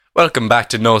Welcome back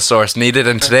to No Source Needed,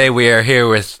 and today we are here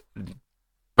with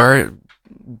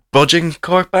Budging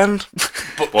Cork Band?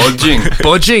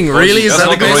 Budging, really? Is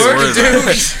that a good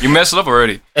word? You messed it up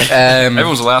already.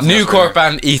 Everyone's laughing. New Cork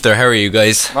Band Ether, how are you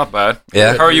guys? Not bad.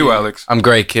 Yeah. How are you, Alex? I'm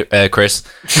great, Chris.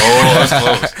 Oh,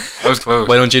 that was close.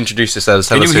 Why don't you introduce yourselves?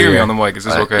 Can you hear me on the mic? Is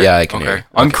this okay? Yeah, I can hear you.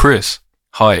 I'm Chris.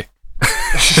 Hi.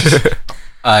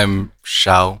 I'm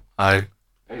Shao. There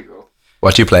you go.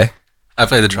 What do you play? I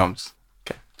play the drums.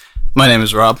 Okay. My name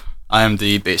is Rob. I am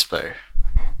the bass player.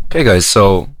 Okay, guys,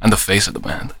 so... And the face of the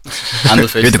band. And the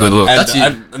face. You're the good look. And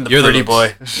the You're pretty the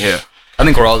boy. Yeah. I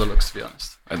think we're all the looks, to be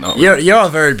honest. I know. You're all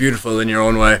very beautiful in your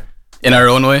own way. In our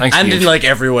own way. Thanks, And Steve. in like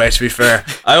every way, to be fair.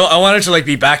 I wanted to like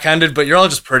be backhanded, but you're all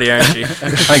just pretty, aren't you?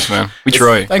 Thanks, man. We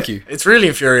try. Thank you. It's really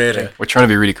infuriating. We're trying to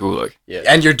be really cool, like. Yeah.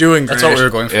 And you're doing great. That's what we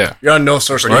were going for. Yeah. You're on No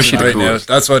Source We're actually Needed the right now. coolest.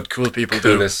 That's what cool people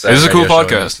do. This is a cool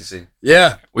podcast.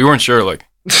 Yeah. We weren't sure, like.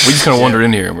 We just kind of wandered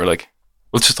in here and we're like,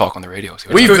 let's just talk on the radio. See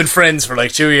what We've happens. been friends for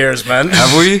like 2 years, man.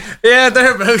 Have we? Yeah,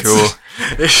 thereabouts. Cool.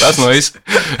 That's nice.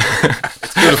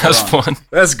 That's fun.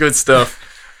 That's good stuff.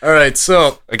 All right,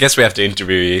 so I guess we have to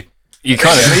interview you. You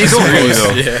kind of. You don't really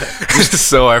though. Yeah.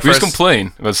 So our We just first...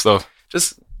 complain about stuff.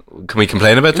 Can we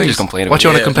complain about We things? just complain about What do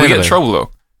you want to it. complain We get about? in trouble though.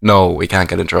 No, we can't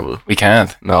get in trouble. We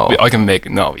can't. No. I can make.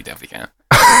 No, we definitely can't.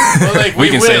 well, like, We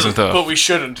can say will, some stuff. but we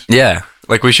shouldn't. Yeah,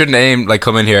 like we shouldn't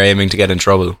come in here aiming to get in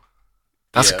trouble.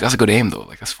 That's a good aim though.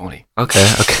 Like that's funny. Okay,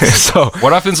 so...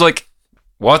 What happens? Like,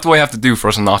 what do I have to do for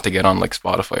us not to get on like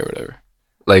Spotify or whatever,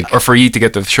 Like, or for you to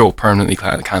get the show permanently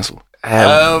cancelled?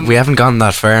 we haven't gone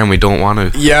that far and we don't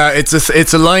want to. Yeah,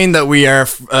 it's a line that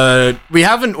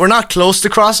we're not close to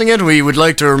crossing it. We would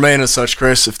like to remain as such,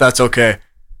 Chris, if that's okay.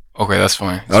 Okay, that's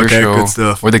fine. It's your Okay, show. good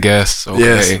stuff. We're the guests. Okay,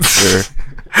 Yes. we're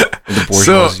the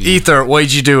So, bourgeoisie. Ether,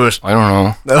 why'd you do it? I don't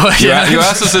know. Yeah, you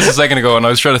asked us this a second ago, and I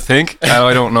was trying to think, and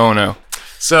I don't know now.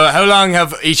 So, how long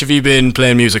have each of you been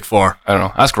playing music for? I don't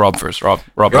know. Ask Rob first. Rob,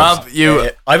 Rob, you...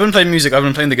 I've been playing music. I've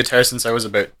been playing the guitar since I was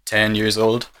about 10 years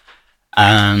old.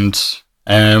 And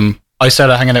I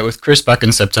started hanging out with Chris back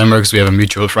in September because we have a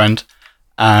mutual friend.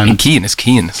 And And Keane is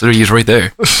Keane. It's literally he's right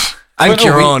there. And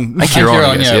Kieran. And Kieran,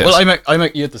 I guess, yeah. yes. Well, I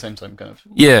met you at the same time, kind of.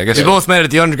 Yeah, I guess We so. both met at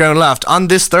the Underground Loft on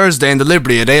this Thursday in the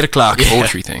Liberty at 8 o'clock.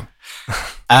 Poetry thing.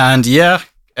 And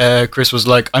Chris was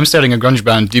like, I'm starting a grunge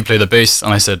band. Do you play the bass?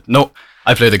 And I said, no,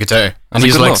 I play the guitar. And a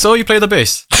he's good like, luck. so you play the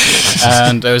bass?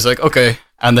 And I was like, okay.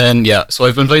 And then, so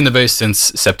I've been playing the bass since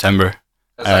September.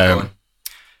 How's that going?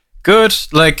 Good.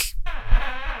 Like,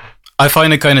 I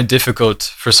find it kind of difficult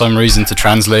for some reason to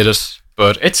translate it,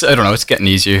 but I don't know, it's getting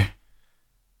easier.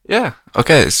 Yeah.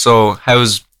 Okay, so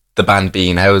how's the band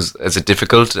been? Is it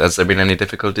difficult? Has there been any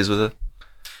difficulties with it?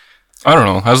 I don't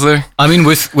know. How's there? I mean,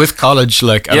 with college,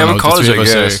 like, I Yeah, don't know, with college, the three of I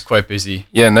us guess. are quite busy.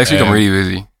 Yeah, next week I'm really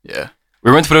busy. Yeah. We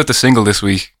were meant to put out the single this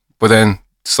week, but then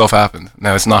stuff happened.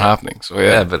 Now it's not happening. So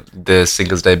Yeah, but the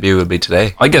singles debut will be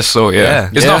today. I guess so. Yeah, Yeah.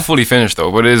 it's Yeah. not fully finished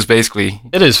though, but it is basically.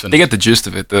 It is finished. They get the gist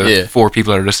of it. The 4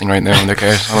 people that are listening right now in their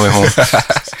cars on the way home.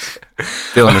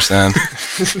 They'll understand.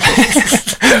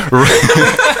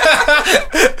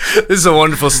 This is a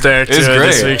wonderful start to It's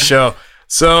this great. week's show.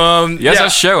 So, Yes,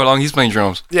 that's Show. How long he's playing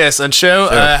drums? Yes, and Show,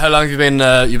 how long have you been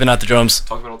at the drums?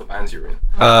 Talk about all the bands you're in.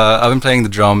 I've been playing the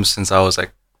drums since I was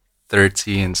like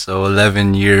 13, so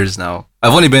 11 years now.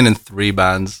 I've only been in 3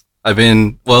 bands. I've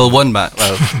been, one band.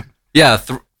 Well, yeah,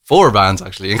 4 bands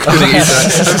actually, including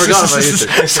Ether. I forgot about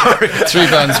Ether. Sorry. 3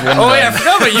 bands, 1 band. Oh, yeah, I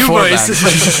forgot about you 4 boys.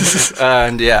 bands.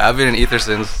 And I've been in Ether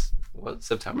since,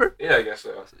 September? Yeah, I guess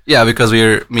so. Yeah, because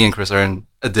me and Chris are in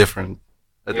a different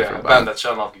band. that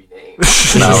shall not be named.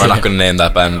 No, we're not going to name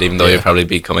that band, even though you'll probably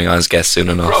be coming on as guests soon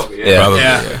enough. Probably, yeah. Probably.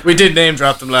 Yeah, we did name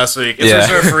drop them last week. It's Yeah.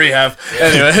 reserved for rehab.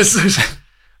 Anyways.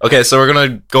 Okay, so we're going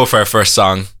to go for our first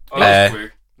song. Oh, that was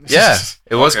quick. Yeah,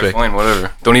 it was Okay, quick. fine,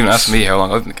 whatever. Don't even ask me how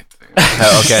long I've been.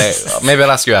 Okay, maybe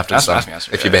I'll ask you after the Ask song, me,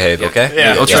 if you behave, okay?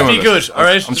 Yeah, I'll just try my be best. good,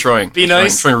 alright? I'm trying. Be I'm trying.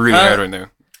 nice. I'm trying really hard right now.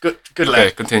 Good Okay,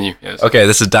 lad. continue. Yes. Okay,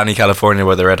 this is Danny California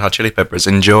with the Red Hot Chili Peppers.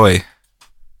 Enjoy.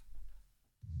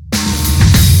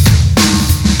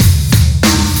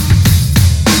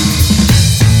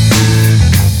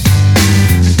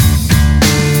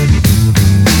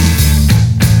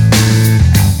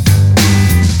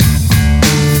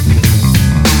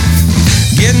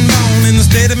 Getting born in the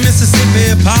state of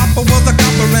Mississippi. Papa was a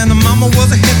copper and the mama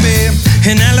was a hippie.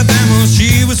 In Alabama,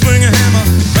 she was swinging a hammer.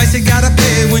 Price you gotta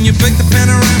pay when you break the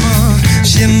panorama.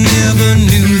 She never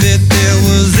knew that there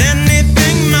was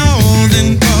anything more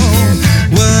than gold.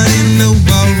 What in the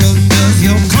world does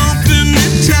your company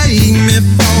take me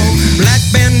for? Black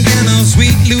bandana,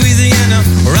 sweet Louisiana,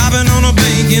 robbing on a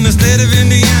bank in the state of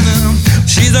Indiana.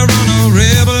 She's a runner,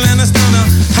 rebel and a stunner.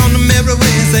 On them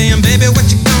everywhere, saying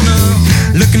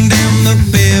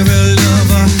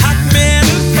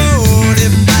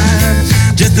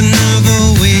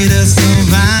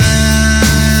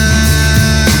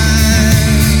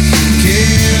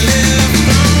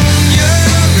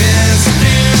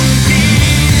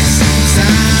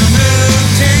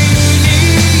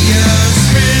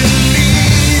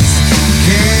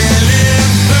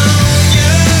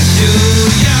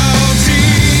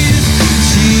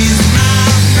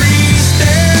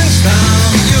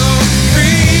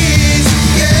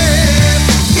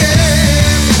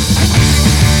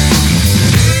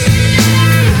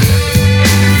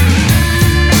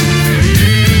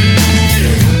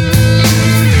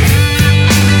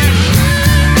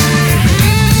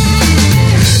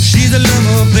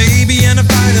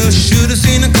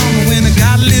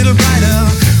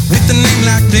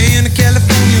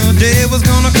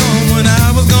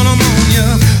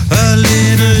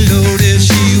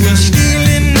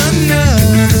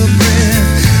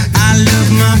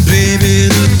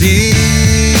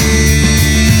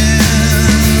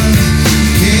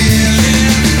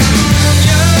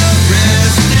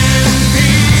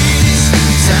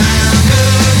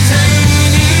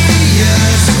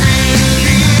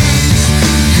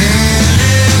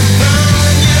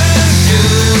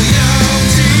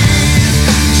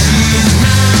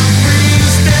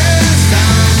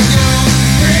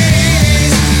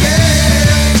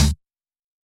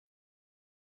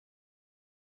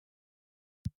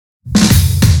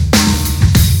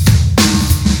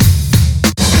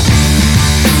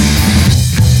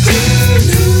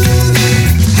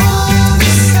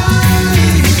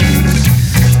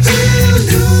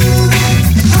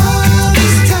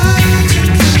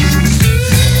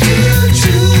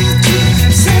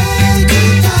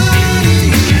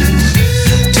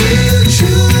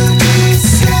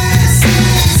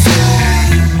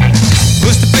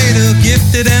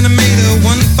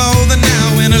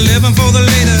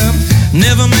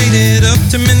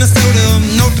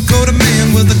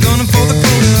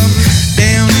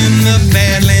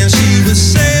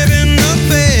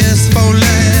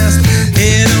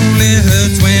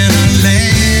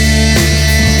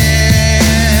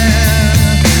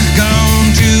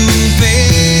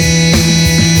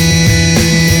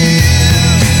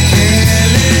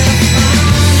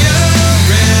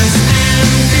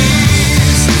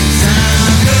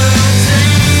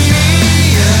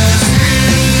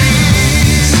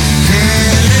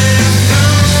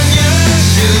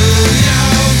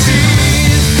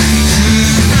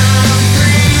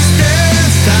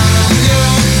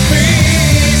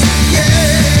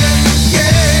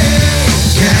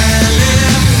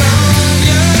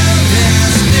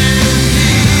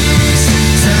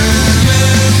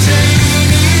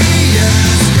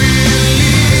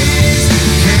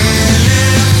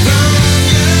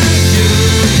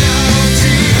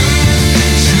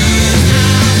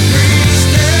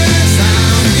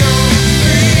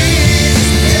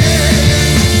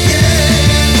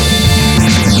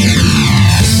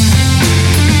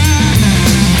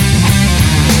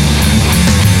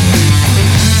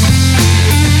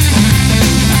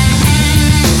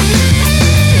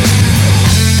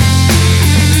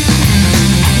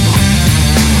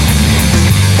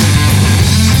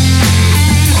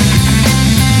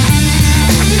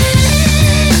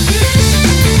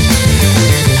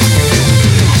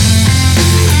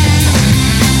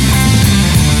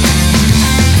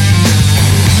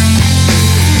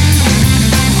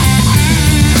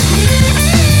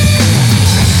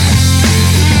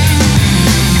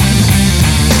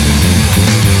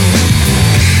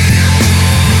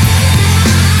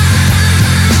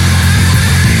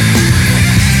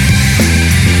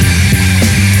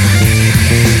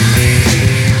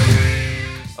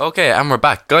Okay, and we're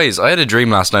back. Guys, I had a dream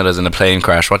last night I was in a plane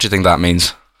crash. What do you think that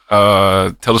means?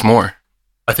 Tell us more.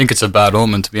 I think it's a bad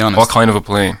omen, to be honest. What kind of a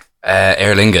plane?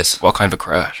 Aer Lingus. What kind of a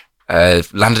crash?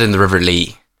 Landed in the River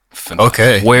Lee.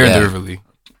 Okay. Where in Yeah. the River Lee?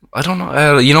 I don't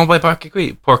know. You know by Porky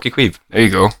Queeve? There you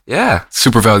go. Yeah.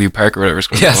 Super Value Park or whatever it's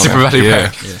called. Yeah, Super Value Yeah.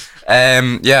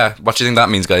 Park. Yeah. What do you think that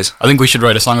means, guys? I think we should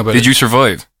write a song about Did it. you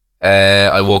survive?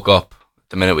 I woke up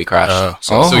the minute we crashed.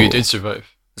 So you did survive.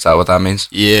 Is that what that means?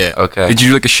 Yeah. Okay. Did you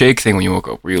do like a shake thing when you woke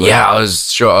up? Were you like, Yeah, I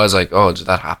was sure. I was like, oh, did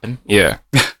that happen? Yeah.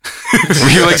 Were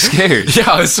you like scared? Yeah,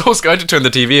 I was so scared to turn the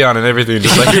TV on and everything.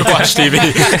 Just like, watch TV.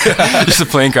 Just a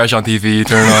plane crash on TV, you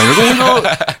turn it on, you're like, oh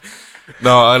no.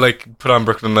 No, I like put on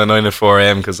Brooklyn Nine-Nine at 4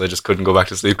 a.m. because I just couldn't go back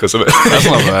to sleep because of it. That's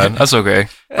not bad. That's okay.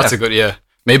 That's a good, yeah.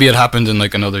 Maybe it happened in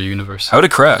like another universe. How'd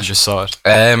it I crash? just saw it.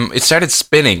 It started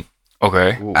spinning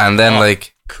Okay. and then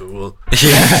like, Cool.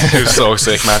 yeah, it was so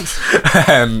sick,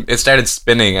 man. It started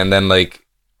spinning and then like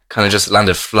kind of just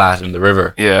landed flat in the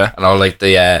river. Yeah. And all like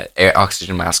the air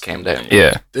oxygen mask came down.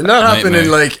 Yeah. Didn't that happen Nightmare.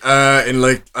 in like I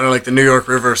don't know, like the New York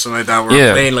River or something like that, where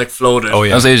Yeah. a plane like floated? Oh That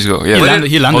yeah. was ages ago. Yeah.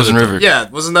 He landed Frozen it, River. Yeah,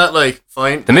 wasn't that like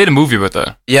fine? They made a movie about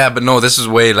that. Yeah, but no, this is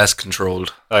way less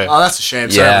controlled. Oh, that's a shame.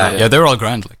 Yeah. Sorry. Yeah, they're all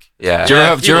grand. Like, Yeah. Do you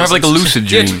ever have like a lucid He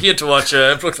dream? had to watch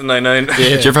Brooklyn Nine-Nine.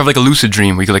 Did you ever have like a lucid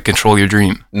dream where you could like control your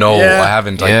dream? No, Yeah. I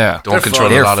haven't. I Yeah. don't They're control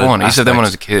fun. a They're lot fun. of I used to have them when I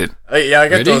was aspects. a kid. Yeah, I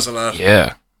get Really? those a lot.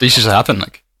 Yeah. these just happen.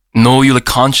 Like, No, you like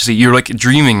consciously, you're like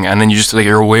dreaming and then you just like,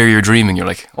 you're aware you're dreaming. You're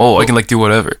like, oh, I can like do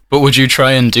whatever. but would you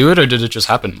try and do it, or did it just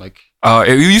happen? Like,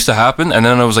 It used to happen and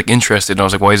then I was like interested and I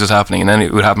was like, why is this happening? And then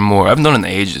it would happen more. I haven't done it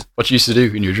in ages. what you used to do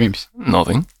in your dreams?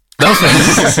 Nothing.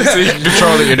 So you can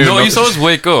control it. You're doing No, you nothing. used to always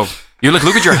wake up. You like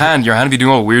look at your hand. Your hand would be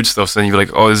doing all weird stuff. So then you'd be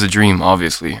like, "Oh, this is a dream."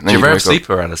 Obviously. And then Do you you'd ever have wake up. sleep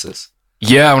paralysis?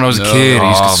 Yeah, when I was a kid, I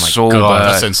used to Oh get my so God,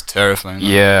 bad. That sounds terrifying.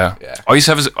 Yeah. Yeah. I used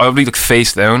to have. I would be like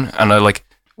face down, and I like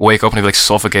wake up and I'd be like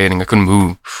suffocating. I couldn't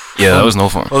move. Yeah, that was no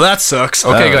fun. Well, that sucks.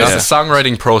 Okay, guys, yeah. the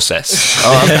songwriting process.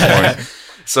 Oh, that's boring.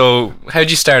 So, how do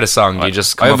you start a song? Do you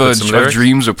just I come have, up with some I have lyrics?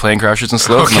 dreams with plane crashes and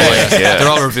stuff. Okay. No, yeah. They're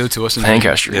all revealed to us in Plane the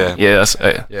crash. Yeah. Yeah, that's,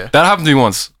 Yeah. that happened to me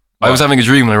once. I was having a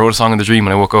dream and I wrote a song in the dream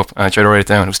and I woke up and I tried to write it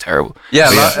down. It was terrible.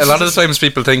 Yeah, a lot of the times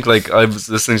people think like I was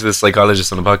listening to this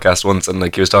psychologist on a podcast once, and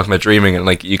like he was talking about dreaming, and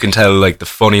like you can tell like the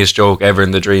funniest joke ever in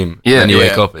the dream. Yeah. and you Yeah.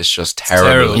 wake up, it's just terrible.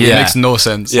 terrible. Yeah. It makes no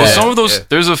sense. Yeah. Well, some of those,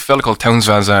 there's a fella called Towns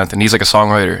Van Zandt and he's like a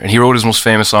songwriter and he wrote his most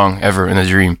famous song ever in a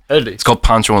dream. Really? It's called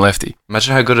Pancho and Lefty.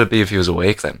 Imagine how good it'd be if he was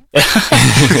awake then.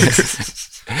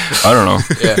 I don't know.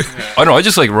 Yeah. I don't know. I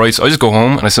just like write. I just go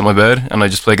home and I sit in my bed and I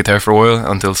just play guitar for a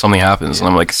while until something happens and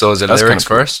I'm like, So is it that's lyrics kinda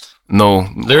cool. first? No,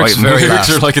 Lyrics very lyrics last.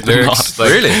 are like they're Lyrics, not.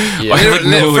 like- Really? Yeah. I have like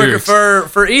no lyrics.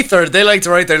 For Ether, they like to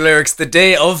write their lyrics the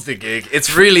day of the gig.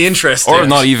 It's really interesting. Or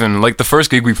not even like the first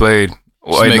gig we played.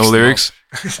 I had makes no them lyrics.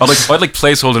 I'd like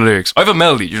placeholder lyrics. I have a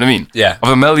melody. You know what I mean? Yeah. I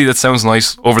have a melody that sounds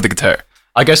nice over the guitar.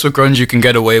 I guess with grunge you can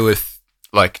get away with,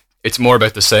 like, it's more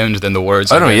about the sound than the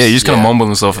words. I don't know. guess. Yeah, you just kind of mumble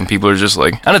and stuff, and people are just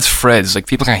like, and it's Fred's. Like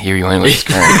people can't hear you anyway. It's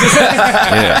grand.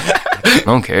 Yeah,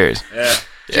 no one cares. Yeah.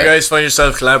 Do you guys find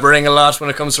yourself collaborating a lot when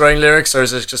it comes to writing lyrics, or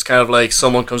is it just kind of like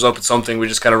someone comes up with something, we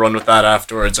just kind of run with that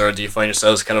afterwards, or do you find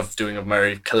yourselves kind of doing a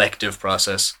very collective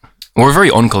process? We're very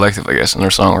uncollective, I guess, in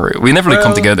our song. We never really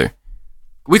come Well- together.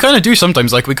 We kind of do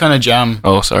sometimes. Like, we kind of jam.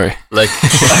 Oh, sorry. Like,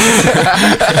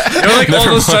 You know, like all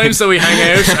those times that we hang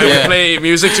out and we play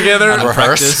music together. and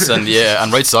practice and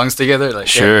and write songs together. Like,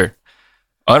 Sure.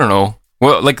 I don't know.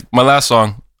 Well, like my last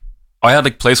song, I had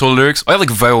like placeholder lyrics. I had like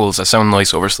vowels that sound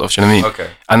nice over stuff. Do you know what I mean? Okay.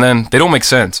 And then they don't make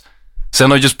sense. So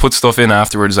then I just put stuff in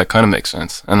afterwards that kind of makes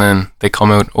sense, and then they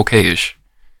come out okay-ish,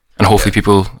 and hopefully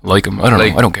people like them. I don't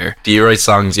Like- know. I don't care. Do you write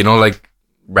songs? You know, like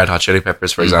Red Hot Chili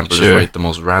Peppers, for example, sure. just write the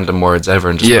most random words ever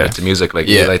and just Yeah. write the music. Like,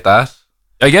 Yeah. you like that?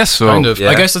 I guess so. Kind of. yeah.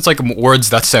 I guess it's like words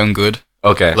that sound good.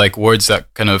 Okay. Like words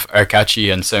that kind of are catchy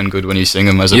and sound good when you sing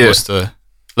them, as Yeah. opposed to,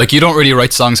 like, you don't really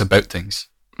write songs about things.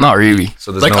 Not really.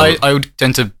 so there's Like, no. I would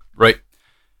tend to write,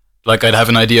 like, I'd have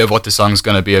an idea of what the song's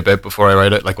going to be about before I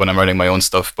write it, like when I'm writing my own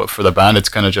stuff. But for the band, it's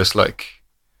kind of just like,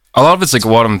 A lot of it's like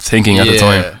what I'm thinking at the Yeah,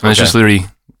 time, and it's just literally.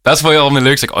 That's why all my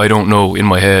lyrics, like I don't know in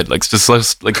my head, like it's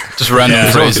just like just random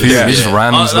Yeah. phrases. it's just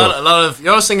random stuff. A lot of you're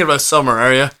always thinking about summer,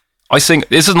 are you? I sing.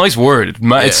 It's a nice word.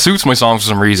 It suits my song for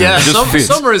some reason. Yeah, it just fits.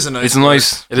 summer is a nice. It's a word.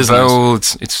 nice. It is vowel.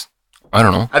 It's. I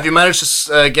don't know. Have you managed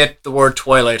to get the word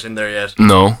twilight in there yet?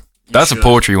 No, that's a should.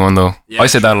 poetry one though. Yeah, I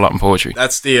say that a lot in poetry.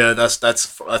 That's the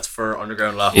that's for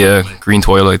Underground Laugh. Yeah, green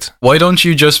twilight. Why don't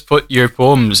you just put your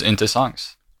poems into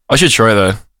songs? I should try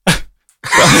that.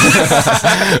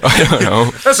 I don't know.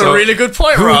 That's a really good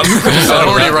point, Rob. I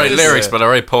don't really write This- lyrics, but I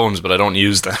write poems, but I don't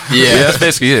use them. Yeah, that's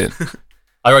basically it.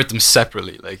 I write them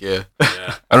separately, like, yeah.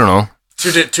 I don't know.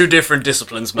 Two different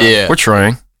disciplines, man. Yeah. We're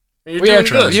trying. You're We doing are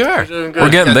trying. good. You are. You're doing good. We're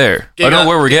getting there. Gig I don't know on-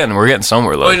 where we're getting. We're getting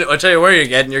somewhere. Like, I'll tell you where you're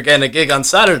getting. You're getting a gig on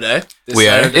Saturday. This We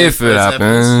are. Saturday, if it Fred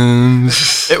Zeppelin's.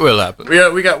 happens. It will happen.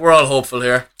 We're all hopeful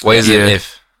here. Why is Yeah. it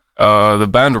if? The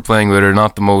band we're playing with are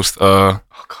not the most. Oh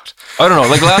God. I don't know.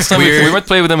 Like last time we went to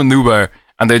play with them in New Bar,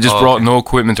 and they just brought no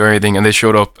equipment or anything, and they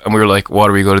showed up, and we were like, "What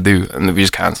are we going to do?" And we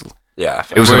just cancelled. Yeah.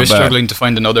 It was We're kinda bad. struggling to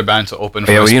find another band to open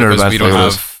for Yeah, us we need another because band we to don't play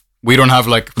with have. We don't have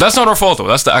like. But that's not our fault though.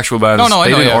 That's the actual band. No, I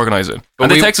they know, didn't yeah. organize it. But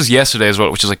And they we- texted us yesterday as well,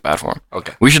 which is like bad form.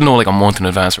 Okay. We should know like a month in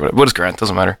advance or whatever. But it's grand.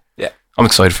 Doesn't matter. Yeah. I'm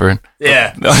excited for it.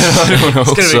 Yeah. I don't know. It's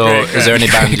gonna be So, great. is there any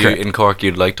band Great. in Cork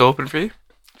you'd like to open for you?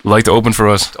 Like to open for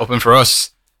us. Open for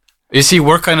us. You see,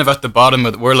 we're kind of at the bottom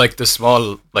of. We're like the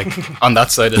small, like on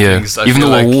that side of Yeah. things. I Even feel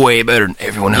though like, we're way better than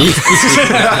everyone else.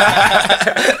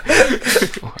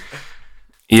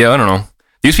 Yeah, I don't know.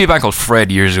 There used to be a band called Fred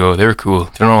years ago. They were cool.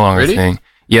 They're no longer Really? a thing.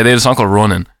 Yeah, they had a song called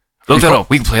Running. Look that up.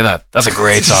 We can play that. That's a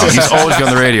great song. It used to always be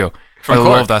on the radio. I Cork?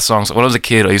 love that song. So when I was a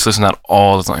kid, I used to listen to that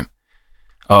all the time.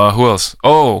 Who else?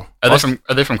 Oh, Are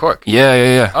they from Cork?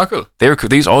 yeah. Oh, cool. They were cool.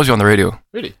 They used to always be on the radio.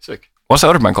 Really sick. What's the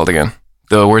other band called again?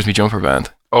 The Where's Me Jumper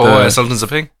band. Oh, The- Sultans of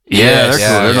Ping. Yeah, Yes. they're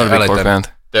cool. They're not a I big like Cork them.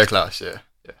 band. Their class, yeah.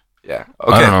 Yeah. I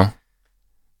Okay. don't know.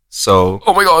 So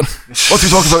Oh my god. What's we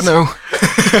talking about now?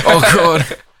 Oh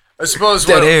god. I suppose.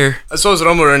 Dead air. I suppose what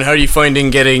I'm wondering, how are you finding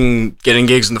getting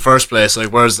gigs in the first place?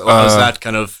 Like, how's that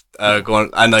kind of going?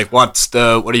 And like, what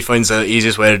do you find is the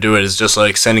easiest way to do it? Is just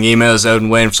like sending emails out and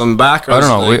waiting for something back? Or I is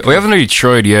don't it, know. like, We haven't really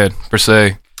tried yet, per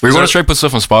se. We were going to try to put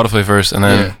stuff on Spotify first and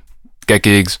then get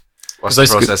gigs. what's Because the I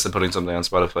sc- process of putting something on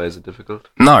Spotify? Is it difficult?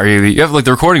 Not really. You have like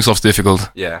the recording stuff's difficult.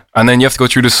 Yeah. And then you have to go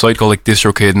through this site called like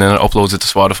DistroKid and then it uploads it to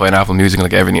Spotify and Apple Music and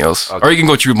like everything else. Okay. Or you can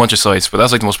go through a bunch of sites, but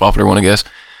that's like the most popular one, I guess.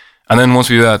 And then once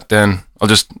we do that, then I'll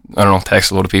just, I don't know,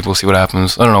 text a load of people, see what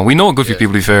happens. I don't know. We know a good few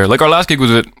people, to be fair. Like our last gig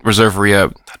was at Reserve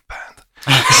Rehab. That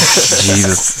band.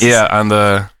 Jesus. Yeah, and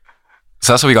so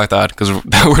that's how we got that, because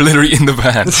we're literally in the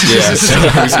band. Yeah, so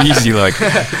it was easy, like.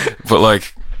 But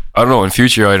like, I don't know, in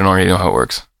future, I don't really know how it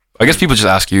works. I guess people just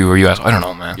ask you, or you ask, I don't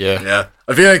know, man. Yeah. Yeah,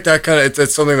 I feel like that kind of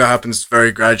it's something that happens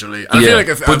very gradually. And I feel like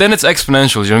if but then it's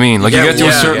exponential, do you know what I mean? Like Yeah, you get to a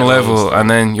yeah, certain yeah, level, and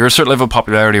then you're a certain level of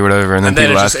popularity or whatever, and then then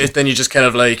people it ask you. then you just kind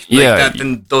of like Yeah. that.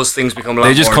 Then those things become a lot.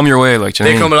 They just more, come your way, like, do you know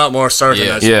They what I come mean? a lot more certain.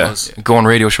 I Yeah, suppose. go on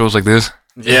radio shows like this.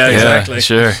 Yeah, exactly. Yeah,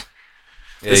 sure.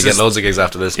 Yeah, you get loads of gigs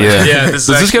after this. man. Yeah. Yeah, Does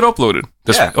this get uploaded?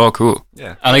 Yeah. Oh, cool. Yeah.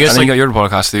 And I guess And then like you got your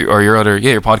podcast thing, or your other,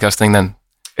 your podcast thing. Then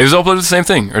it was uploaded the same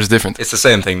thing, or is it different? It's the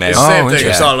same thing now. It's the same thing. It's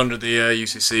interesting. all under the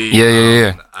UCC.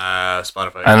 Yeah.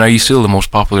 Spotify. And are you still the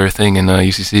most popular thing in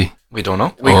UCC? We don't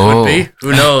know. we Oh. could be.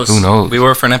 Who knows? Who knows? We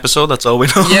were for an episode. That's all we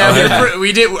know. Yeah,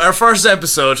 we did our first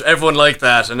episode. Everyone liked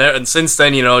that, and since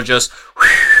then, just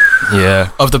Yeah.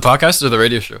 of the podcast or the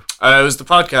radio show. it was the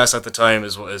podcast at the time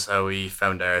is how we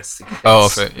found ours. Oh,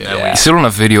 okay. Yeah. Yeah. You still don't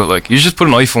have video, like you just put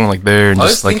an iPhone like there and I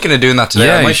was just like thinking of doing that today.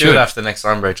 Yeah, I you might do should. it after the next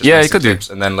song break. Just Yeah, make you some could do. tips,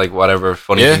 and then like whatever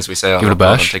funny Yeah. things we say, I'll Give it a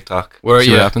upload on bash. TikTok. We're, See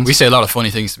what yeah, happens. we say a lot of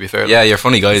funny things, to be fair. Yeah, you're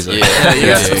funny guys. Like.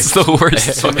 it's the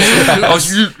worst.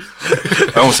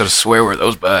 I almost said a swear word. That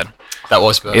was bad. That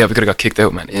was bad. Yeah, we could have got kicked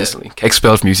out, man, instantly.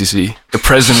 Expelled from UCC. The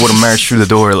president would have marched through the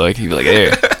door, like, he'd be like,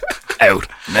 hey, out,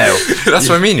 now. That's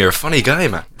what I mean. You're a funny guy,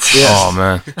 man. Oh,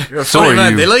 man. You're a So funny are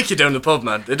man. you. They like you down the pub,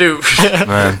 man. They do.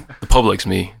 Man, the pub likes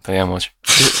me. Tell you how much.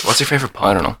 What's your favorite pub?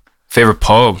 I don't know. Favorite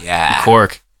pub? Yeah. In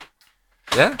Cork.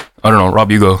 Yeah, I don't know.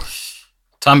 Rob, you go.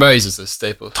 Tom Barry's is a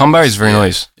staple. Tom Barry's very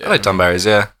nice. I like Tom Barry's.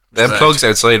 Yeah, they have Right. plugs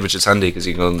outside, which is handy because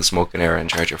you can go in the smoking area and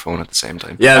charge your phone at the same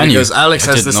time. Yeah, Can you? because Alex I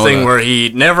has didn't this know thing that. where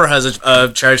he never has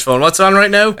a charge phone. What's on right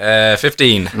now?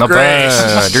 15. Not Great.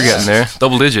 bad. You're getting there.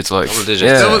 Double digits, like. Double digits.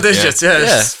 Yeah. Double digits. Yeah,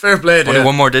 Yeah. fair play. Only Yeah.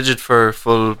 one more digit for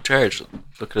full charge.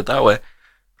 Look at it that way.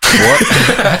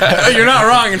 You're not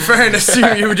wrong. In fairness,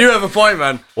 you do have a point,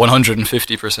 man.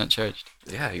 150% charged.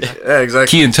 Yeah, exactly. Yeah,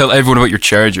 exactly. Kean, tell everyone about your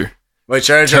charger. My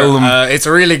charger. Tell them it's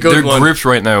a really good They're one. gripped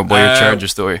right now by your Uh, charger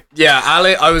story. Yeah,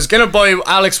 I was gonna buy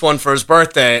Alex one for his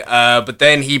birthday, but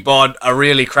then he bought a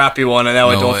really crappy one, and now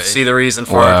I No don't way. see the reason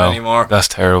for it anymore. That's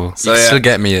terrible. So yeah.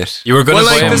 get me it. You were going Well,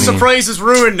 to like buy the him. surprise is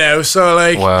ruined now. So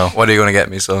like, Wow. What are you going to get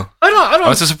me, so? I don't.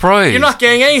 That's a surprise. You're not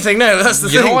getting anything now. That's the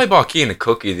You thing. know, I bought Keane a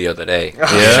cookie the other day.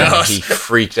 Yeah? God. He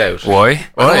freaked out. Why?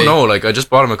 I don't know, like, I just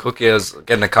bought him a cookie. I was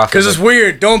getting a coffee. Because it's like,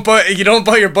 weird. You don't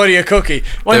buy your buddy a cookie.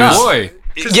 Why There's- not? Why?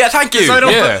 yeah, thank you. I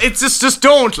don't. Yeah. It's just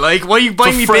don't. Like, why you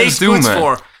buying what me friends baked do, goods man.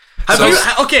 for? Have So- you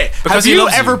okay? Have Because he you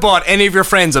loves ever you. bought any of your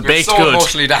friends a You're baked so good?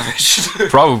 emotionally damaged.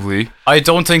 Probably. I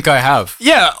don't think I have.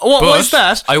 Yeah. What But was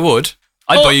that? I would.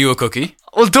 I'd Oh. buy you a cookie.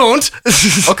 Well, don't.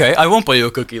 Okay, I won't buy you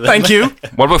a cookie then. Thank you.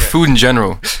 What about food in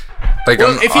general? Like,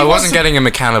 Well, if he I wants wasn't to- getting him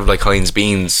a can of, like, Heinz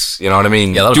beans. You know what I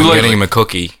mean? Yeah, that'll I'm be like- getting him a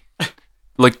cookie.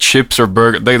 like chips or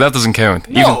burger, that doesn't count.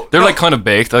 No, they're no. like kind of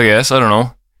baked, I guess. I don't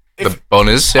know. The bun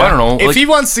is. I don't know. If like, he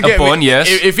wants to a get bun, me, yes.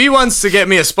 if he wants to get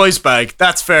me a spice bag,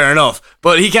 that's fair enough.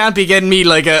 But he can't be getting me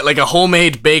like a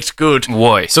homemade baked good.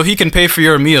 Why? So he can pay for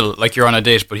your meal like you're on a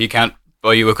date, but he can't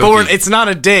buy you a cookie. But it's not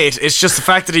a date. It's just the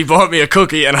fact that he bought me a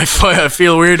cookie, and I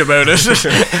feel weird about it.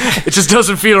 It just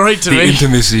doesn't feel right to The me.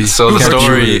 intimacy. So the Can't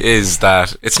story chew it. is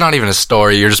that it's not even a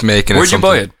story. You're just making. Where'd it you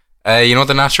buy something. You know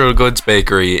the Natural Goods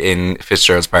Bakery in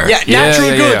Fitzgerald's Park. Yeah, Yeah, natural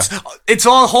yeah, goods. It's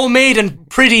all homemade and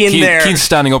pretty in there. Keane's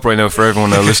standing up right now for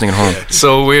everyone listening at home.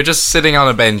 So we were just sitting on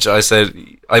a bench.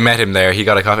 I met him there. He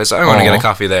got a coffee. So I'm going to get a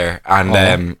coffee there.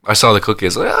 And I saw the cookie. I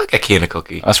was like, I'll get Keane a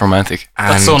cookie. That's romantic.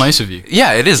 And That's so nice of you.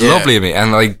 Yeah, it is Yeah. lovely of me.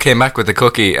 And I came back with the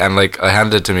cookie and like I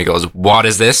handed it to him. He goes, "What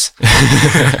is this?" And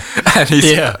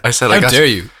I said, How dare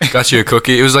you? Got you a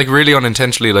cookie. It was like really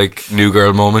unintentionally like new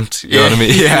girl moment. You know what I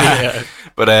mean? Yeah.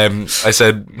 But I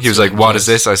said, he was like, "What is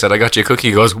this?" I said, "I got you a cookie."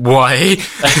 He goes, "Why?"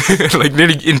 Like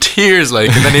nearly in tears, like.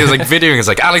 And then he was like videoing. He's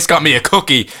like, "Alex got me a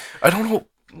cookie." I don't know,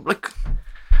 like.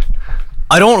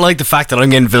 I don't like the fact that I'm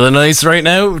getting villainized right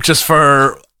now just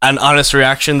for an honest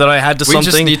reaction that I had to We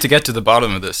something. just need to get to the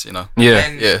bottom of this, you know. Yeah.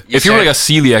 Yeah. If you're like a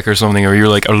celiac or something, or you're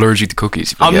like allergic to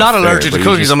cookies. I'm not allergic but to you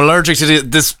cookies. just- I'm allergic to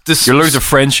this. You're allergic to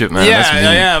friendship, man. Yeah, That's mean.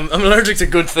 I am. I'm allergic to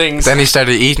good things. Then he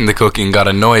started eating the cookie and got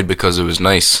annoyed because it was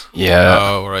nice. Yeah.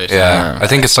 Oh, right. Yeah, I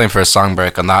think it's time for a song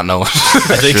break on that note.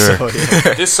 I think Sure. so,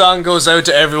 yeah. This song goes out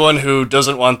to everyone who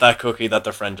doesn't want that cookie that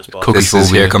their friend just bought. Cookie This is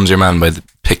phobia. Here Comes Your Man by the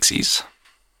Pixies.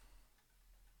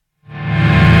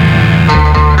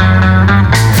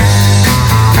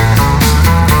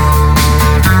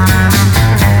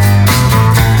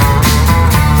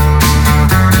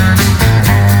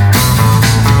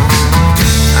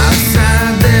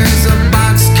 Outside there's a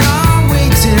boxcar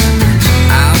waiting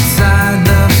outside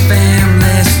the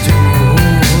family store.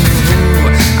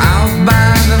 Out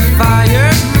by the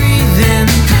fire breathing.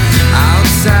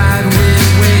 Outside we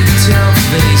wait till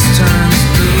face turns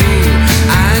blue.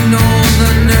 I know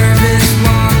the nervous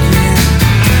walking.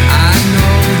 I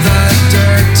know the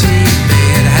dirty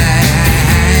bed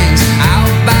hangs.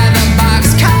 Out by the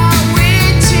boxcar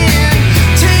waiting.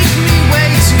 Take me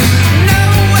way to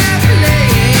nowhere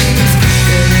place.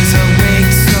 There is a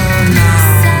wait so long.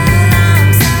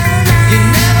 You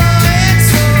never wait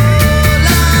so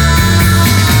long.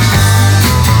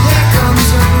 Here comes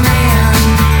your man.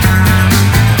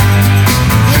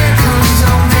 Here comes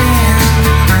your man.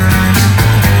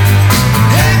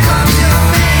 Here comes your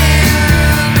man.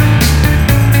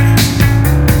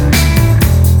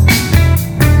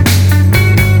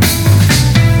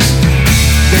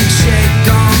 Big shake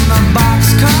on the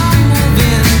boxcar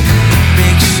moving.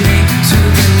 Big shake to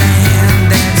the land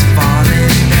that's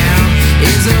falling down.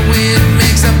 Is a wind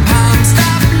makes a palm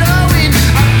stop blowing.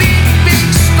 A big, big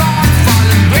storm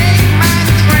falling, break my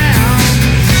crown.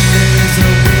 There is a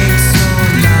wait so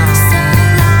long.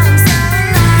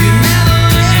 You never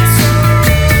wait so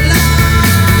long.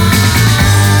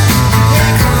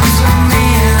 Here comes your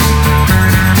man.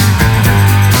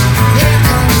 Here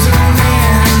comes your man.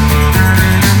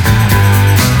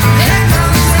 Here comes your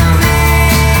man.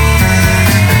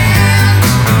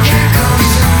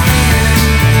 Here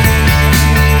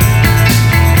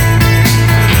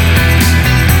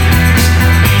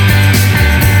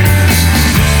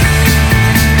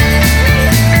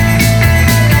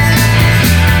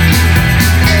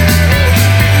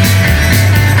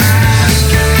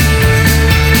comes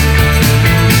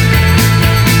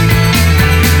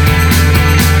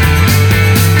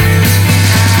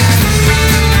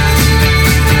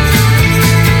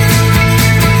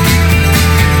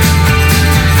your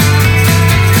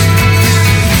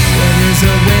man. There is a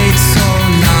wait so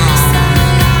long.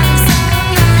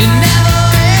 You never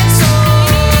wait so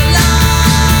long.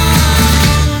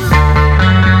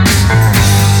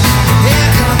 Here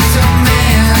comes your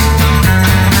man.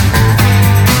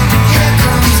 Here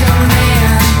comes your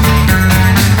man.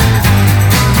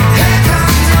 Here comes your man. Here comes your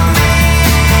man.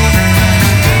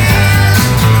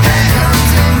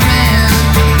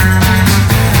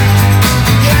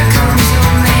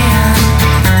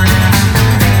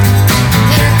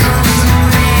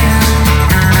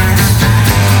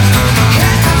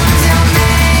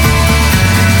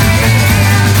 Here comes your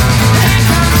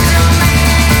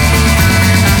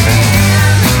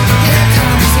man.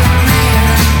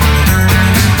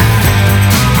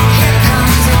 Here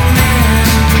comes your man.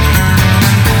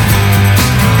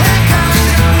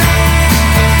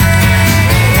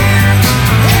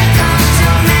 Here comes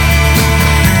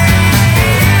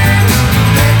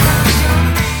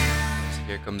your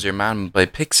Here Comes Your Man by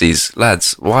Pixies.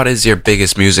 Lads, what is your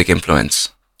biggest music influence?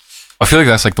 I feel like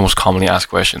that's like the most commonly asked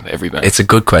question to every band. It's a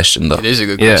good question though. It is a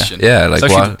good Yeah. question. Yeah, like It's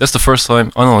actually, what? that's the first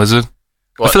time. Oh no, is it? I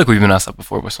What? feel like we've been asked that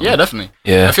before by someone. Yeah, definitely.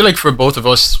 Yeah. I feel like for both of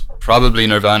us, probably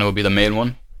Nirvana would be the main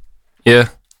one. Yeah.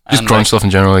 Just And, grunge like, stuff in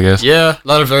general, I guess. Yeah, a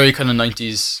lot of very kind of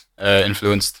 90s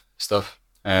influenced stuff.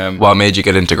 What made you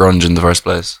get into grunge in the first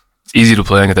place? It's easy to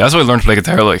play on guitar. That's why I learned to play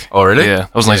guitar. Like, Oh, really? yeah,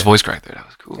 that was a nice voice crack there. That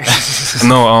was cool.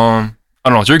 No, I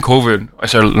don't know. During COVID, I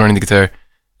started learning the guitar,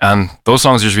 and those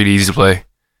songs are just really easy to play.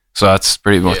 So that's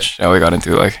pretty much how I got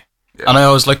into it. Like, And I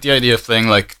always liked the idea of playing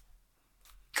like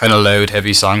kind of loud,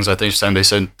 heavy songs. I think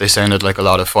they sounded like a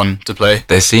lot of fun to play.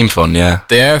 They seem fun, yeah.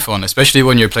 They are fun, especially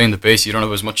when you're playing the bass. You don't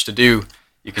have as much to do.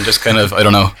 You can just kind of, I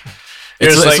don't know.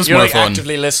 You're just just you're more like fun.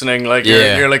 actively listening, like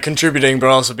Yeah. you're like contributing, but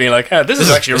also being like, "Hey, this is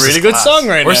actually a really good song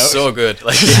right We're now." so good.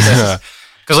 Like,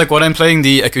 because like when I'm playing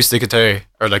the acoustic guitar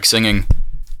or like singing,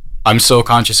 I'm so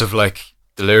conscious of like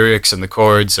the lyrics and the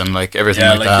chords and like everything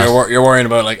yeah, like like that. you're worrying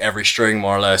about like every string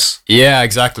more or less. Yeah,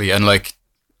 exactly. And like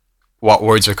what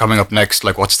words are coming up next,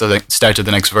 like what's the start of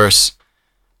the next verse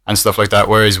and stuff like that.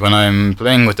 Whereas when I'm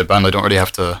playing with the band, I don't really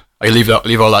have to. I leave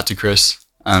all that to Chris,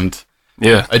 and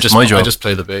yeah, I just my job. I just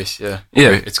play the bass. Yeah, Yeah,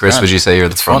 it's Chris, grand. would you say you're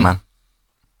the It's front fun. man?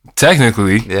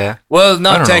 Technically, Yeah. Well, I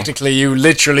not don't know. technically. You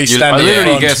literally I stand. in literally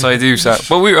front. guess I do. But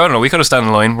I don't know. We kind of stand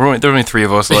in line. There's only three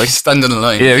of us. Like, stand in the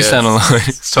line. yeah, we stand in line.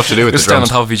 It's tough to do with We the stand on drums.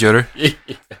 top of each other.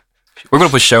 We're gonna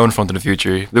put Shao in front in the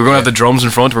future. We're gonna have the drums in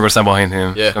front. We're gonna stand behind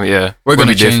him. Yeah. Yeah. We're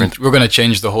gonna be change. different. We're gonna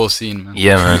change the whole scene, man.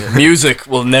 Yeah, man. Music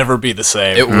will never be the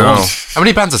same. It No, won't. How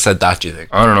many bands have said that, do you think?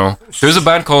 I don't know. There's a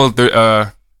band called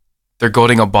they're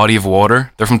gutting a body of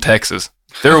water. They're from Texas.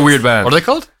 They're a weird band. What are they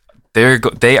called?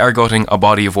 They are gutting a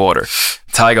body of water.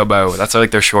 Taiga Bow. That's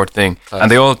like their short thing.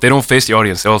 And they don't face the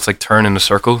audience. They all like turn in a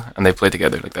circle and they play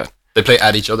together like that. They play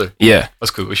at each other. Yeah,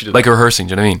 That's cool. We should do like rehearsing.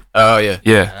 Do you know what I mean? that. Oh yeah.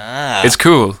 Yeah, Ah. it's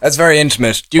cool. That's very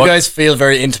intimate. Do you What- guys feel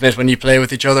very intimate when you play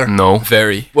with each other? No,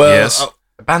 Very. Well, Yes.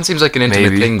 A band seems like an intimate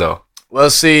Maybe. thing, though. well,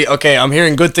 see, okay, I'm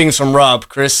hearing good things from Rob,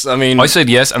 Chris. I mean, I said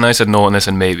yes and I said no and I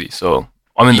said maybe. So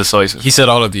I'm indecisive. He said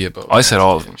all of the above. I said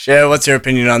all of them. Shea, what's your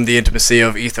opinion on the intimacy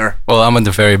of Ether? Well, I'm in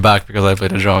the very back because I play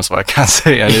the drums, so I can't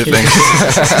say anything.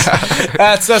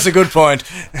 That's a good point.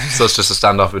 So it's just a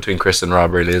standoff between Chris and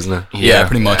Rob, really, isn't it? Yeah,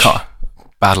 pretty much.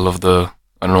 Battle of the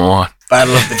I don't know what.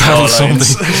 Battle of the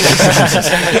jawlines.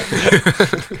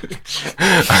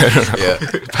 Yeah.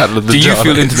 Battle of the Do you Jaw.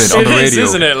 feel intimate on the It is, radio?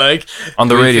 isn't it? Like, On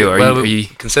the radio, Well, are you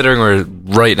considering we're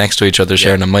right next to each other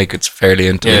sharing a mic, it's fairly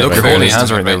intimate. yeah, look, you're we're holding fairly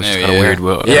hands right intimate now, right which is now, kind of yeah. weird.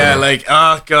 Well, yeah, like,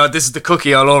 oh god, this is the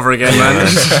cookie all over again, man.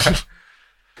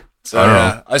 So I don't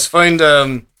yeah, I just find.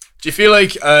 Do you feel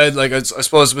like I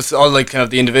suppose with all like kind of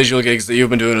the individual gigs that you've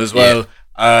been doing as well?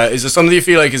 Is there something that you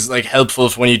feel like is like helpful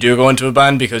for when you do go into a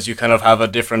band because you kind of have a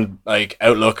different like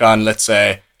outlook on, let's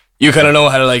say, you kind of know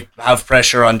how to like have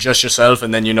pressure on just yourself,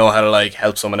 and then you know how to like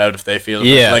help someone out if they feel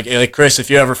Yeah. like Chris, if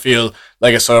you ever feel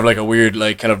like a sort of like a weird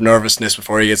like kind of nervousness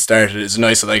before you get started, it's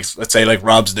nice that like let's say like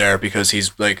Rob's there because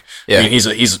he's like I mean,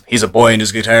 he's a boy in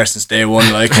his guitar since day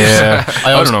one, like yeah,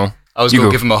 I don't know. I was You going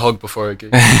go. to give him a hug before I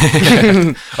gig.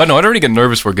 I don't know. I don't really get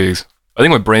nervous for gigs. I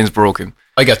think my brain's broken.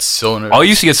 I get so nervous. I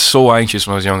used to get so anxious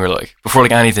when I was younger, like before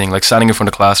like anything, like standing in front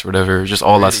of class or whatever, just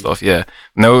all that stuff. Yeah.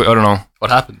 No, I don't know.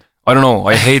 What happened? I don't know.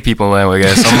 I hate people now, I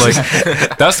guess. I'm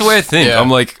like, that's the way I think. Yeah.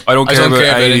 I'm like, I don't I care don't about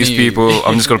care any of about these any- people.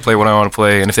 I'm just going to play what I want to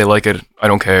play. And if they like it, I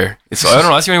don't care. It's, I don't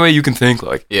know. That's the only way you can think.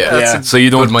 Like, Yeah. Yeah. so you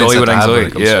don't Good mindset die with to have when it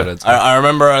anxiety. comes to Yeah. it, I'd say. I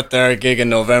remember at their gig in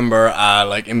November,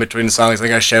 like in between the songs,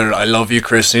 like I shouted, "I love you,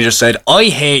 Chris," and he just said, "I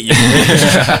hate you."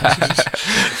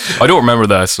 I don't remember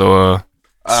that. So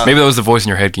maybe that was the voice in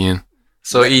your head, Kian.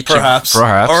 So each Perhaps.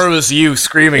 Perhaps. Or it was you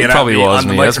screaming It it at probably me was on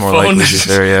the me. That's more microphone likely to be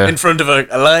fair, yeah. in front of a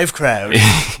live crowd.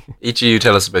 each of you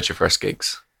tell us about your first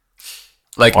gigs.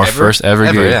 Like Our ever? first ever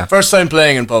Ever, gig. yeah. First time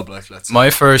playing in public, let's say. My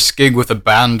first gig with a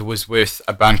band was with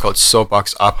a band called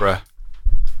Soapbox Opera.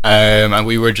 And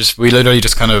we literally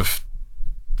just kind of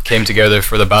came together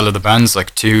for the Battle of the Bands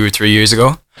like 2 or 3 years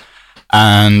ago.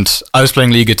 And I was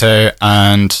playing lead guitar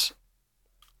and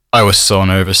I was so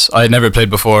nervous. I had never played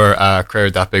before a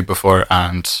crowd that big before,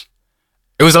 and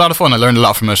it was a lot of fun. I learned a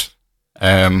lot from it.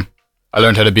 I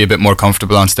learned how to be a bit more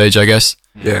comfortable on stage, I guess.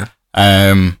 Yeah.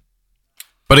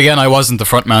 But again, I wasn't the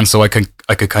front man, so I could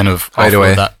kind of Hide offload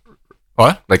away. that.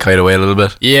 What? Like hide away a little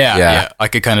bit. Yeah, Yeah. yeah. I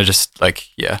could kind of just like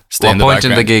stay What in the point in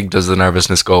the background. gig does the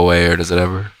nervousness go away, or does it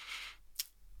ever?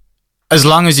 As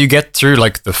long as you get through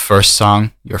like the first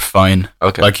song, you're fine.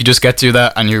 Okay. Like you just get through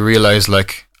that and you realize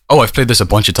like, oh, I've played this a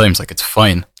bunch of times. Like it's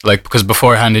fine. Like because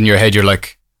beforehand in your head you're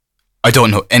like, I don't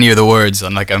know any of the words,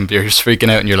 and like you're just freaking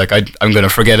out, and you're like, I'm gonna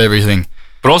forget everything.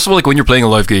 But also, like when you're playing a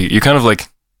live gig, you kind of like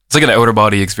It's like an outer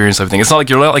body experience type thing. It's not like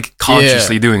you're not like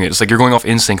consciously doing it. It's like you're going off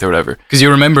instinct or whatever. Because you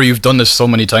remember you've done this so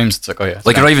many times. It's like, oh yeah.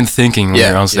 Like you're not even thinking when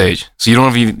you're on stage, so you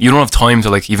don't have time to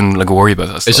like even like worry about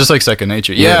that stuff. It's just like second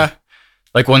nature. Yeah.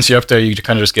 Like once you're up there, you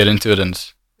kind of just get into it, and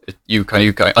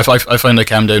I find I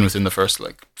calm down within the first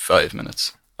like 5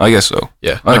 minutes. I guess so.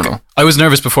 Yeah. I don't know. I was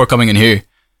nervous before coming in here,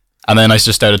 and then I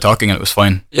just started talking, and it was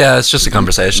fine. Yeah, it's just a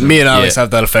conversation. Me and Alex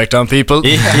have that effect on people.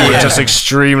 We're just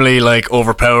extremely like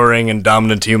overpowering and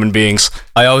dominant human beings.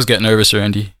 I always get nervous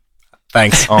around you.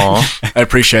 Thanks. Aw. I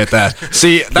appreciate that.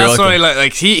 See, that's what I like.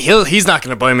 Like he's not going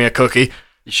to buy me a cookie.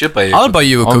 You should buy. I'll buy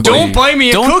you a cookie. Don't buy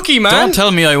me a cookie, man. Don't tell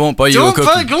me I won't buy you a cookie.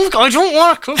 I don't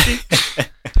want a cookie.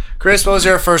 Chris, what was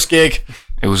your first gig?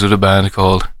 It was with a band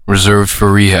called Reserved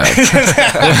for Rehab.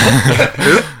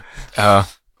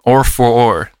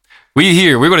 Or.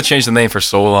 We're going to change the name for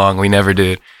so long. We never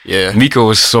did. Yeah. Miko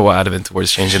was so adamant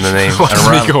towards changing the name. What does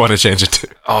Miko want to change it to?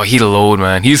 Oh, he'd load,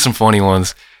 man. He's some funny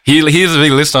ones. He has a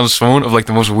big list on his phone of like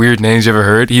the most weird names you ever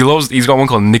heard. He's got one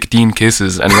called Nicotine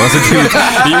Kisses, and he wants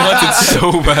it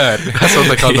so bad. That's what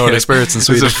they call Nordic spirits in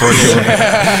Sweden. It's a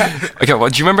funny one. Okay, well,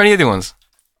 do you remember any of the ones?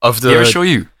 Did he ever show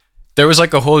you? There was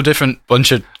like a whole different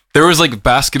bunch of. There was like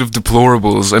Basket of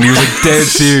Deplorables, and he was like dead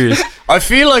serious. I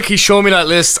feel like he showed me that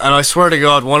list, and I swear to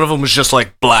God, one of them was just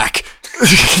like black.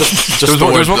 There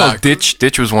was one called Ditch.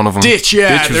 Ditch was one of them. Ditch,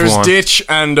 yeah. There's one. Ditch,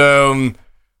 and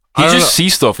He just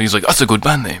sees stuff, and he's like, "That's a good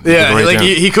band name." yeah, like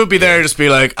he could be there, just be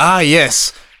like, ah,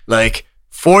 yes, like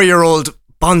 4-year-old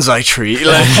bonsai tree.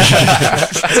 Like,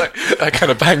 That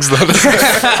kind of bangs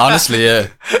though. Honestly, yeah.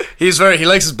 he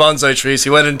likes his bonsai trees. He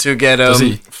went in to get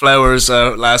flowers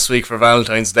last week for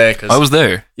Valentine's Day. I was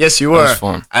there. Yes, you were. That was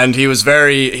fun. And he was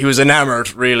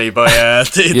enamored really by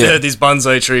these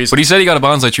bonsai trees. But he said he got a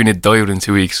bonsai tree and it died in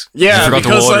 2 weeks. Yeah, He forgot to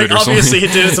because water like it or obviously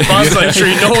something. it's a bonsai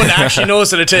tree. No one actually knows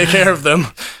how to take care of them.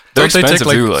 They're Don't they take expensive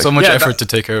like, too, like. so much Yeah, effort to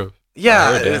take care of?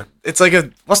 Yeah, it's like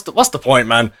what's the point,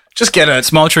 man? Just get a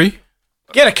Small tree?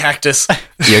 cactus.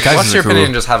 Yeah, cactus What's your are cool. opinion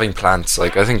on just having plants?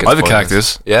 Like, I think it's I have a pointless.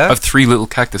 cactus. Yeah? I have 3 little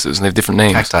cactuses and they have different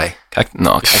names. Cacti.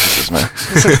 No, cactuses, man.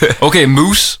 Okay,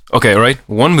 moose. Okay, right.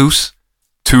 1 moose.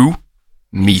 2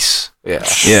 meese. Yeah.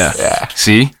 Yeah.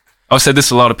 See? I've said this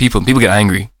to a lot of people and people get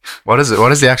angry. What is it?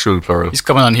 What is the actual plural? He's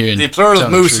coming on here. And The plural of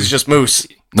telling the moose truth. is just moose.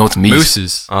 No, it's meese.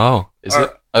 Mooses. Oh. Is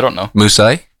it? I don't know.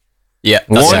 Moosei? Yeah,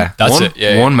 that's One, it. That's one, it.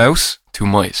 Yeah, one mouse, 2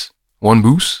 mice. 1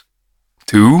 moose,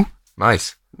 2.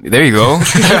 Nice. There you go.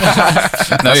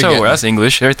 Now That's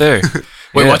English right there.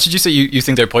 Wait, Yeah. what did you say? You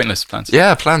think they're pointless plants?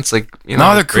 Yeah, plants, like, you know.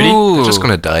 No, they're cool. They're just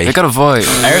gonna die. They got a vibe.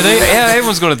 Are they? Yeah,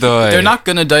 everyone's gonna die. They're not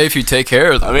gonna die if you take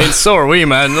care of them. I mean, so are we,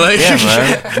 man. Like, Yeah,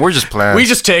 man. We're just plants. we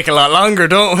just take a lot longer,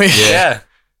 don't we? Yeah.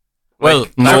 well,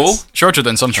 no. that's shorter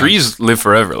than some Trees live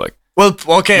forever. Like Well,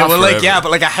 okay, Not like forever. yeah,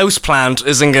 but like a house plant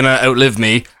isn't gonna outlive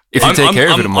me. if you take care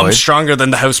of it, it I'm might. stronger than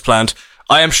the house plant.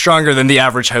 I am stronger than the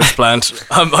average house plant.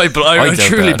 I doubt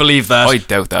truly that. pleve that. I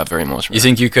doubt that very much. Man. You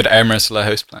think you could arm wrestle a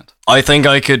houseplant? I think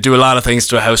I could do a lot of things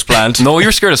to a house plant. No,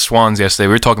 you're scared of swans. Yesterday,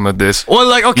 we were talking about this. Well,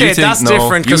 like, okay, You think- that's no,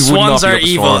 different because you would not swans be are up a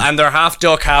evil swan. and they're half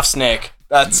duck, half snake.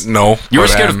 That's No. You were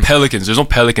but, scared of pelicans. There's no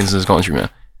pelicans in this country, man.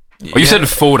 Oh, you said in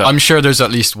Foda. I'm sure there's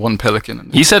at least one pelican in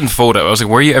there. He said in Foda. I was like,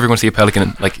 where are you ever going to see a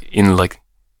pelican in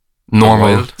normal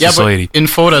wild? Yeah, society? but in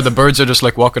Foda, the birds are just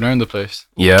like walking around the place.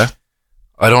 Yeah,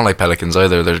 I don't like pelicans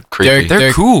either. They're creepy.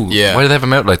 they're cool. Yeah. Why do they have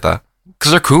them out like that?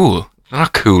 because they're cool. They're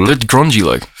not cool. They're grungy,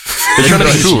 like they're trying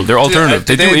to be cool. They're alternative.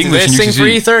 They do English and They sing UCC. for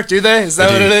ether, do they? Is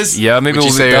that what it is? Yeah, maybe Would you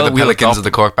we'll say you're the we'll pelicans adopt- of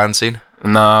the Cork band scene?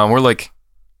 Nah, we're like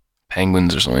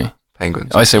penguins or something.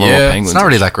 Penguins. I say we're Yeah. all It's penguins. not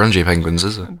really that grungy penguins,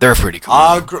 is it? They're pretty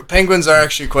cool. Penguins are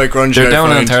actually quite grungy. They're I down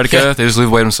in find. Antarctica. They just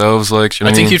live by themselves. Like, you know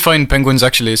I what think mean? you'd find penguins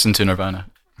actually listen to Nirvana.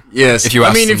 Yes. If you I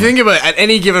ask mean, them, if you think about it, at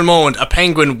any given moment, a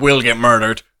penguin will get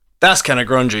murdered. That's kind of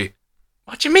grungy.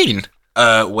 What do you mean?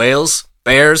 Whales,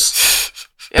 bears.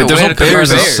 But there's no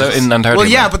bears in Antarctica. Well,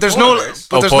 yeah, man. but there's no.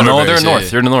 But there's polar no. no, they're bears, north. yeah.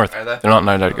 They're in the north. Are they? They're not in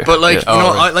Antarctica. But like Yeah. you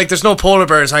know, right. like there's no polar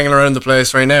bears hanging around the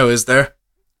place right now, is there?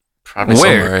 Probably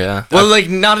Where? somewhere, yeah. Well, like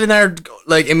not in our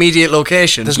like immediate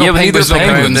location. There's Yeah, no but penguins, there's no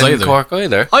penguins in either. Cork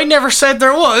either. I never said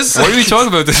there was. Why are we talking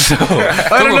about this? Now?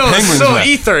 I don't know. Penguins, So man.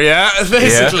 ether, yeah,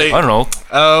 basically. Yeah, I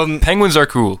don't know. Penguins are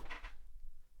cool.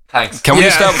 Thanks. Can we Yeah.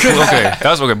 establish? Okay,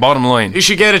 that's okay. Bottom line. You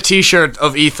should get a T-shirt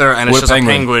of ether and it's With just a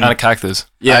penguin. and a cactus. I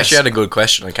Yes. actually had a good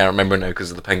question. I can't remember now because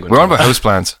of the penguin. We're on about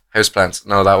houseplants. houseplants.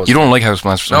 No, that was. You don't like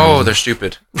houseplants for some No, reason. they're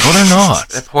stupid. No, they're not.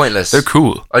 They're pointless. They're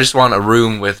cool. I just want a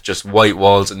room with just white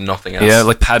walls and nothing else. Yeah,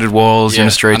 like padded walls in Yeah,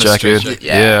 a straight and a straight jacket. jacket.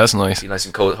 Yeah, that's nice. Be nice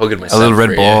and cold, hugging A myself. little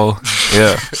red for- ball.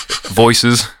 Yeah.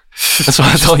 Voices. That's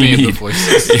all you Being the need.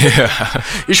 voices. Yeah.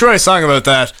 You should write a song about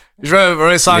that. He's wrote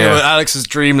a song Yeah. about Alex's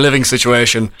dream living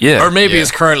situation. Yeah. Or maybe Yeah.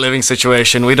 his current living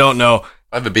situation. We don't know.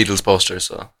 I have a Beatles poster,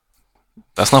 so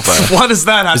That's not bad. What does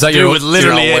that have Is that to do your- with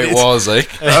literally white anything? walls, like.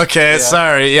 Okay,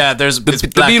 sorry. Yeah, there's The, it's the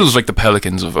black. Beatles are like the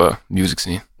pelicans of music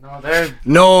scene.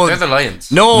 No, They're the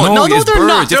lions. no, No, they're it's not.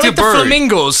 birds. They're It's like a the bird.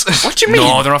 flamingos. What do you mean?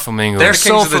 No, they're not flamingos. They're so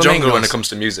kings of the jungle flamingos. when it comes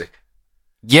to music.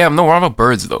 Yeah, no, we're on about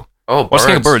birds though. Oh, What's the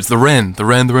king of birds? The wren,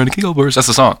 the king of birds. That's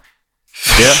the song.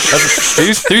 Yeah, there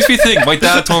used to be a thing. My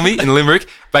dad told me in Limerick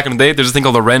back in the day. There's a thing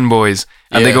called the Wren Boys,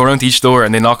 and they Yeah. go around to each door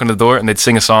and they knock on the door and they'd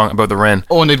sing a song about the wren.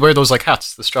 Oh, and they'd wear those like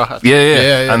hats, the straw hats.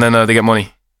 Yeah. And then they get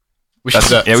money. We should,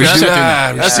 Yeah, we should do start doing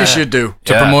that. That's what you should do.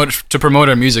 Yeah. To promote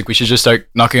our music, we should just start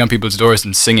knocking on people's doors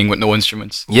and singing with no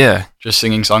instruments. Yeah, Just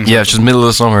singing songs. yeah. It's just middle of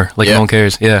the summer, like Yeah. no one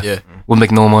cares. Yeah, Yeah. we'll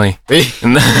make no money.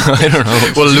 I don't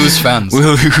know. We'll lose fans.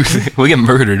 We'll get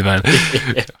murdered, man.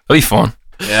 That'll be fun.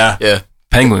 Yeah. Yeah.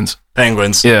 Penguins.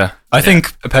 Penguins. Yeah, I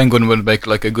think a penguin would make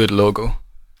like a good logo.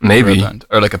 for a maybe. band.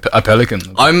 Or like a pelican.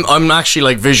 I'm actually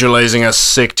like visualizing a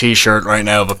sick T-shirt right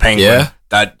now of a penguin Yeah.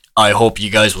 that I hope you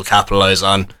guys will capitalize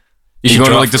on. You're should going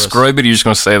to draw like for us. describe it. Or you're just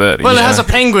going to say that. Well, it You're has a just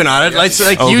penguin on it. Like, so,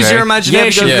 like use Okay. your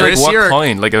imagination, Yeah, Chris. what You're-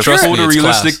 kind? Like a Trust me, it's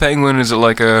photorealistic class. penguin? Is it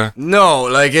like a? No,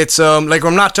 like it's like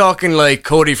I'm not talking like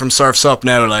Cody from Surf's Up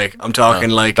now. Like I'm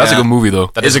talking like That's a good movie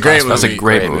though. It's a great movie. That's a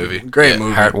great movie. Great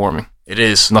movie. Heartwarming, It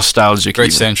is. nostalgic,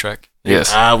 Great even. soundtrack.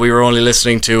 Yes. We were only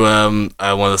listening to one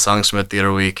of the songs from it the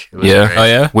other week. It was Yeah. great. Oh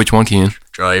yeah. Which one, Keane?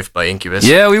 Drive by Incubus.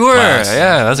 Yeah, we were. Class.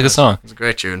 Yeah, that's a good song. It's a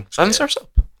great tune. Silent Surf's Up.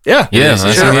 Yeah. Yeah, I that's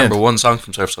still the remember end. one song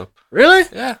from Surf's Up. Really?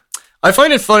 Yeah. I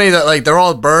find it funny that like they're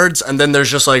all birds and then there's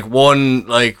just like one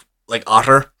like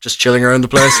otter just chilling around the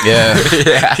place.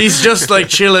 Yeah. He's just like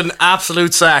chilling,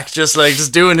 absolute sack, just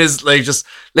doing his like just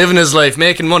living his life,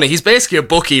 making money. He's basically a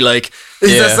bookie, like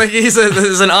Yeah. that's like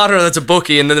there's an otter that's a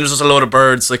bookie, and then there's just a load of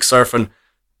birds like surfing.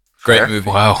 Great movie.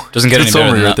 Wow, Doesn't get Good any better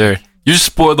summary than right that. there. You just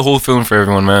spoiled the whole film for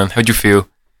everyone, man. How'd you feel?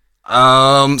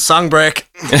 Song break.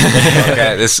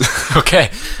 Okay,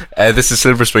 this is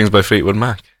Silver Springs by Fleetwood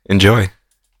Mac. Enjoy.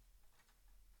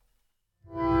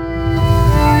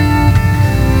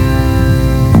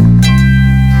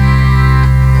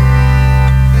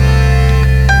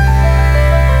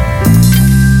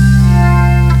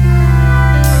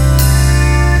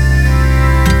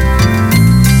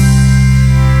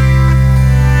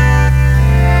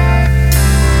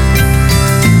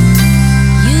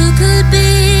 You could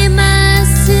be my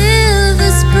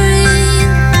silver spring,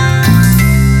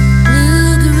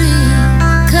 blue-green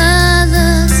color.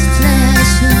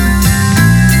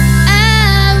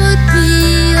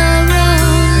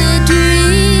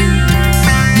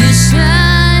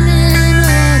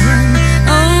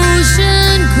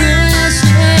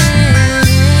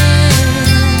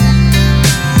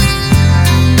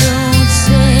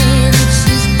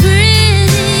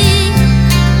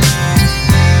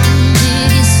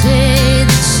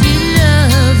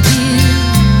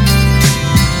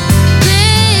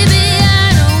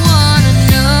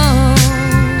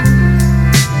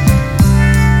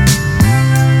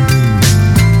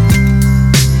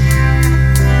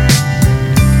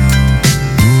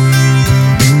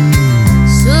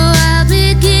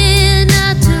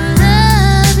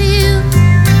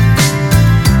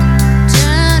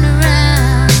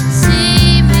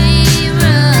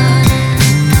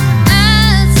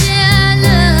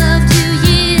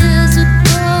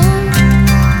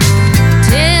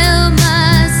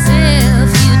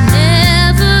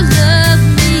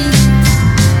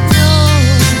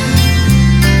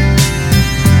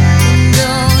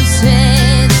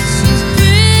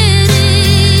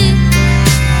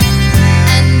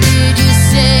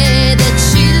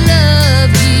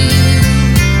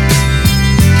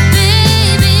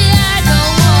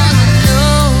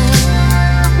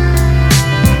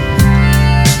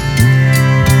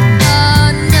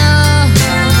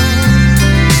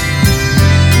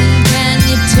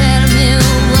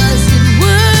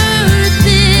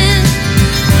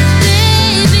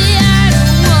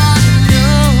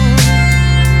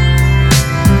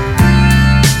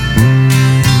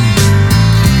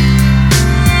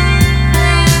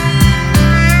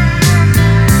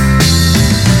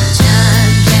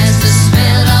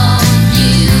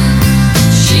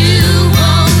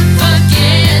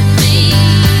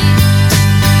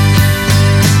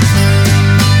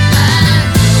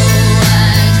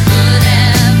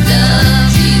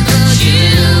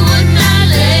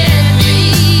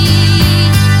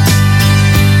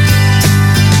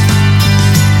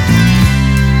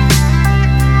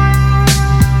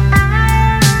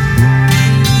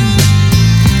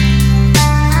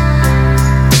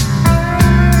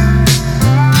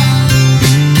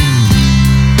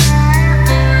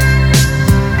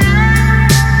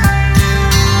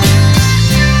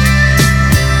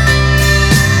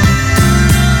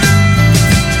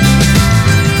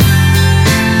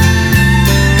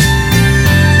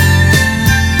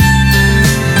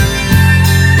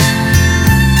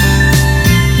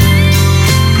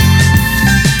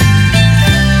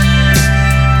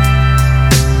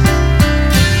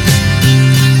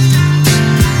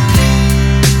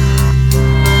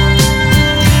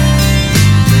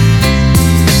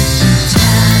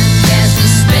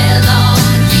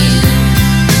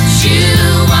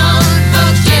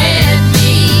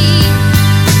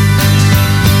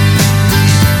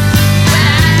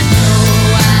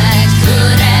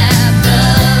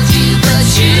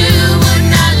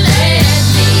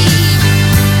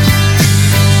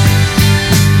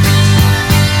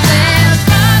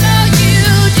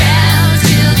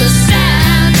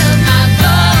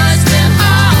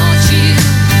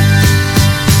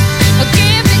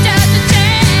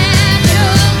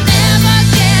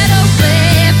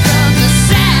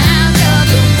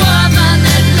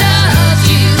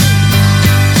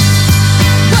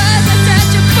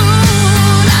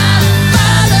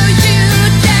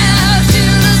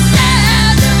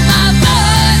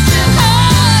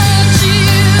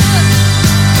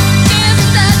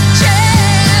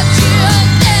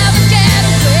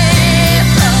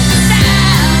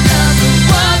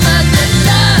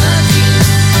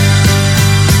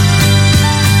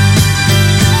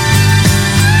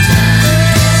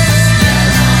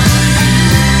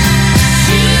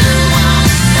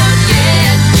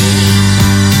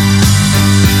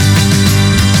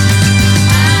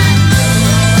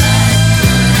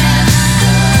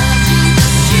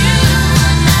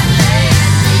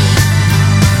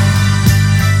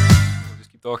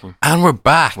 talking. And we're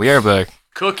back. We are back.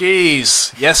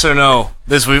 Cookies, yes or no?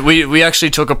 This we actually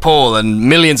took a poll and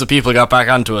millions of people got back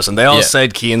onto us and they all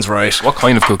said Cian's right. What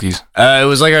kind of cookies? It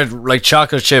was like a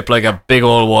chocolate chip, like a big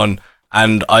old one,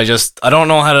 and I don't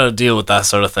know how to deal with that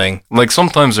sort of thing. Like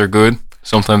sometimes they're good,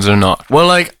 sometimes they're not. Well,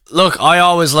 like, look, I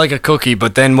always like a cookie,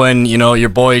 but then when your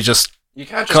boy just You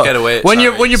can't just get away.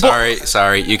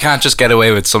 Sorry. You can't just get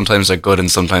away with sometimes they're good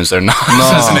and sometimes they're not.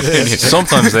 No,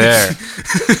 sometimes they are.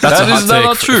 That's a hot take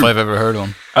not true. if I've ever heard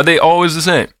one. Are they always the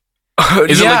same?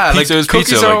 Is it like pizza is cookies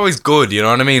pizza? are Like- always good. You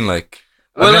know what I mean? Like,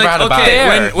 well, I've never like, had a bad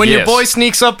okay, day. when your Yes. boy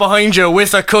sneaks up behind you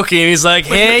with a cookie and he's like,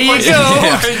 "Here you go."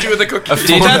 Behind you with a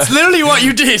cookie. That's literally what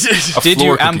you did. Did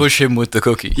floor you cookie. ambush him with the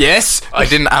cookie? Yes, I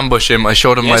didn't ambush him. I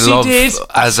showed him Yes, my he love did.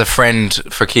 as a friend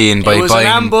for Cian by it was buying.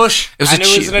 an ambush. It was and a it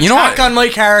cheap. was an You know attack what? on my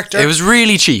character. It was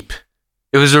really cheap.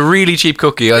 It was a really cheap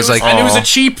cookie. I was like, and it was a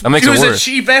Aw, cheap. that makes it it was a worse.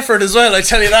 cheap effort as well. I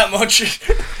tell you that much.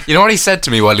 you know what he said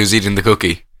to me while he was eating the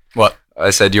cookie? What? I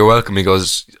said, "You're welcome." He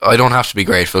goes, "I don't have to be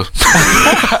grateful."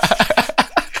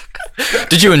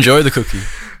 Did you enjoy the cookie?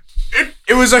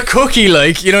 It was a cookie,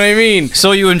 like, you know what I mean.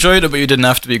 So you enjoyed it, but you didn't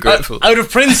have to be grateful. Out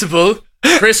of principle,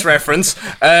 Chris reference.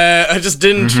 I just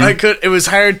didn't. I could. It was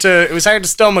hard to. It was hard to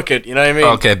stomach it. You know what I mean.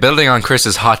 Okay, building on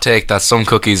Chris's hot take that some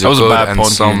cookies That are was a good bad and pun,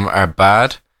 some are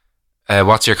bad.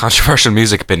 What's your controversial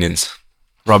music opinions?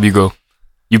 Rob, you go.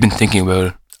 You've been thinking about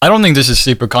it. I don't think this is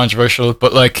super controversial,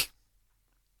 but like,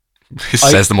 He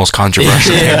says the most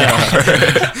controversial thing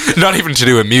ever. Not even to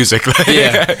do with music. Like.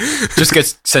 yeah, just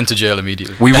gets sent to jail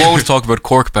immediately. We won't talk about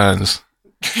Cork bands.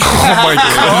 Oh my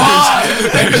god.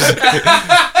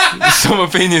 Some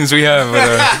opinions we have,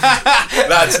 but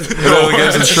it'll get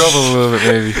us in trouble a little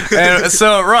bit, maybe.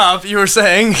 So, Rob, you were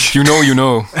saying. You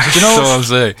know. That's all I'll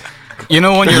say. You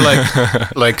know when you're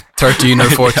like 13 or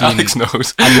 14 Alex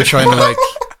knows. and you're trying to like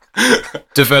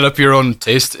develop your own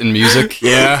taste in music,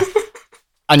 Yeah.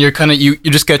 and you're kind of you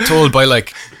just get told by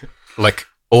like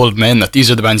old men that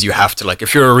these are the bands you have to like.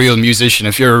 If you're a real musician,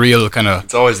 if you're a real kind of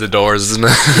It's always the Doors, isn't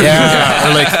it?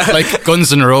 or like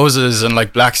Guns N' Roses and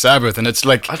like Black Sabbath, and it's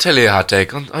like I'll tell you a hot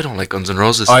take. I don't like Guns N'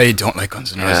 Roses. I don't like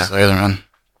Guns N' Roses either, man.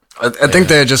 I think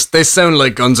they sound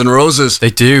like Guns N' Roses. They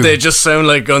do. They just sound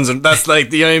like Guns N'. That's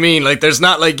like, you know what I mean? Like, there's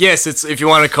not like, yes, it's, if you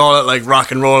want to call it like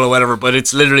rock and roll or whatever, but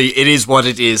it's literally, it is what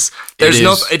it is. There's is.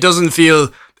 no, it doesn't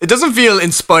feel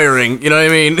inspiring. You know what I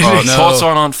mean? Oh, no. Thoughts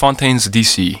on Fontaine's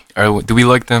DC? Do we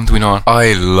like them? Do we not?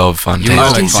 I love Fontaine. I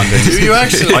like Fontaine. Do you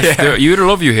actually? You either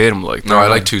love or you hate them. Like No, I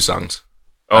like two songs.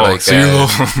 Oh, I like, so you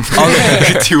love them.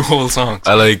 Two whole songs.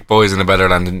 I like Boys in a Better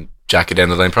Land and Jacket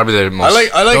End of the Line. Probably the most.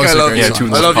 I Those are love great you. songs. two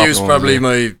of the I love most you is popular probably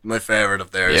ones, my favorite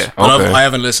of theirs. Yeah. But Okay. I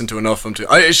haven't listened to enough of them.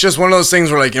 It's just one of those things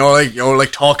where like,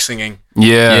 like talk singing,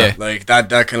 Yeah. like that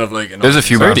kind of like. There's a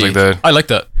few bands like that. I like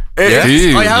that. Yeah?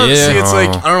 Dude, I have. yeah. See, it's like,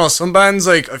 I don't know. Some bands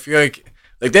like, I feel like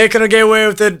they kind of get away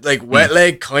with it. Like Wet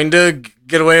Leg kind of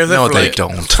get away with it. No, for they like,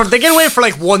 don't. They get away for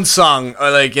like one song,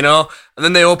 or like, you know, and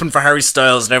then they open for Harry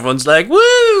Styles, and everyone's like,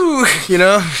 "Woo!" You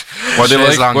know. What they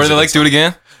As like? long What as do they like? it's- Do it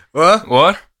again? What?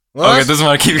 What? What? Okay, it doesn't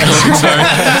matter. Keep going. Sorry.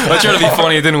 I tried to be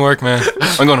funny. It didn't work, man.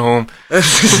 I'm going home.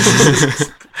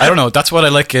 I don't know. That's what I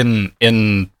like in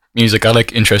music. I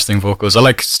like interesting vocals. I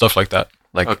like stuff like that,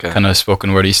 like Okay. kind of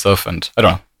spoken wordy stuff. And I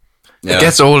don't know. Yeah. It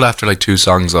gets old after like two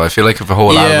songs though. I feel like if a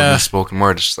whole album Yeah. is spoken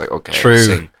word, it's just like, okay, True.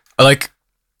 sing. I like.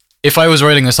 If I was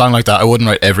writing a song like that, I wouldn't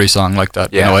write every song like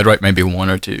that. Yeah. You know, I'd write maybe one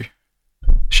or two.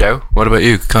 Show, what about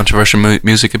you? Controversial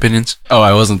music opinions? Oh,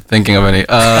 I wasn't thinking of any. If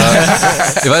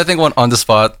I think one on the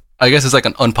spot, I guess it's like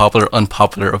an unpopular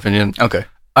opinion. Okay.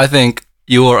 I think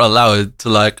you are allowed to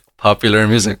like popular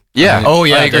music. Yeah. Oh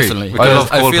yeah, I agree. definitely. Because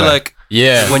I feel Coldplay. like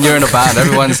Yeah. when you're in a band,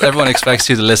 everyone expects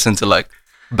you to listen to like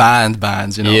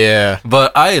bands, you know. Yeah.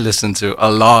 But I listen to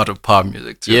a lot of pop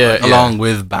music too, Yeah, like, yeah. along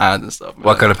with bands and stuff.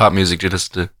 What kind of pop music do you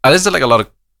listen to? I listen to like a lot of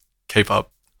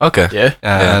K-pop, Okay. Yeah.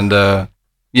 and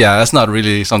yeah, that's not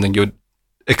really something you would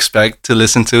expect to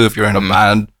listen to if you're in a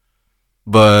band.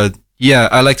 But yeah,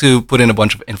 I like to put in a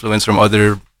bunch of influence from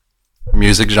other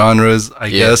music genres, I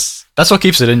guess. That's what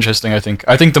keeps it interesting. I think.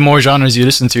 The more genres you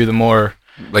listen to, the more.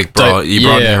 Like you broaden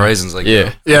your horizons. Like,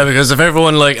 Yeah. Yeah, because if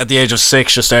everyone like at the age of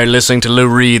 6 just started listening to Lou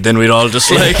Reed, then we'd all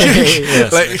just like,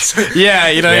 yeah,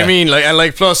 you know what I mean. Like, and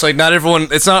like plus like not everyone.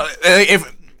 It's not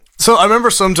if. So I remember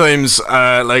sometimes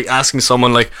like asking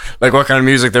someone like what kind of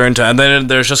music they're into, and then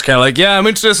there's just kind of like, yeah, I'm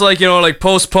into this like, you know, like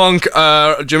post punk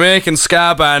Jamaican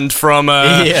ska band from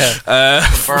Birmingham.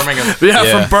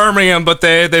 from Birmingham, but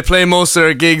they play most of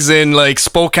their gigs in like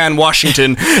Spokane,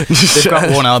 Washington. They've got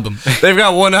one album. They've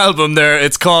got one album there.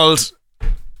 It's called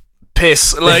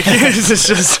piss. Like it's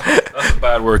just. That's a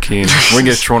bad word, Keen. We're gonna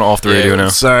get thrown off the radio now.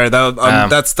 Sorry,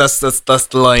 that's the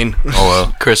line. Oh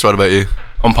well. Chris, what about you?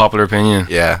 Unpopular opinion.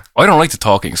 Yeah. I don't like the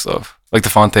talking stuff, like the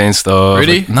Fontaine stuff.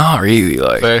 Really? Like, not really.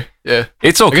 Like Fair, yeah.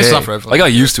 it's okay. it's not for everyone. I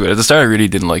got used to it. At the start, I really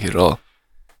didn't like it at all.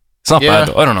 It's not Yeah. bad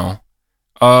though. I don't know.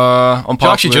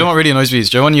 Unpopular. Actually, do you know what really annoys me is,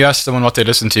 do you know when you ask someone what they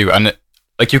listen to, and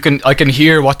like I can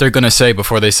hear what they're gonna say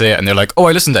before they say it, and they're like, "Oh,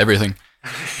 I listen to everything,"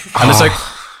 and it's like,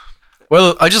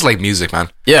 Well, I just like music, man.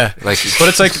 yeah, Like, but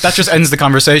it's like that just ends the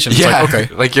conversation. It's yeah, like,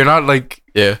 okay, Like you're not like,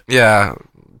 yeah, yeah.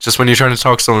 Just when you're trying to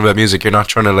talk to someone about music, you're not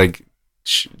trying to like,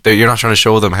 you're not trying to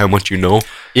show them how much you know.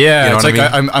 yeah. You know It's what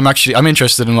like I mean? I'm actually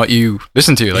interested in what you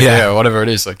listen to, like Yeah. whatever it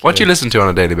is. Like What do you listen to on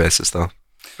a daily basis, though?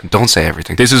 And don't say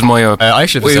everything. This is my I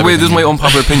should wait. This is my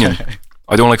unpopular opinion.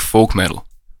 I don't like folk metal.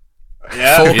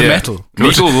 Yeah. folk Yeah. metal.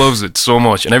 Nico loves it so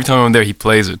much, and every time I'm there, he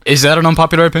plays it. Is that an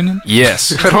unpopular opinion?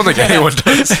 Yes, I don't think anyone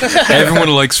does. everyone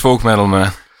likes folk metal,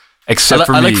 man, except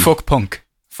for I me. like folk punk.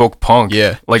 folk punk.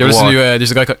 Yeah, like Do you listen what? to,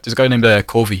 there's a guy named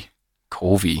Covey.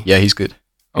 Covey. Yeah, he's good.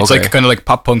 It's Okay. like kind of like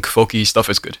pop punk folky stuff.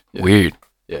 It's good. Yeah. Weird.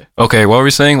 Yeah. Okay, what were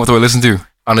we saying? What do I listen to?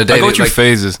 On a I daily, go through like,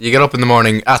 phases. you get up in the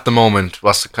morning. At the moment,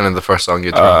 what's kind of the first song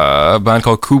you throw? A band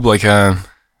called Kublai Khan.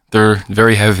 They're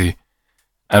very heavy,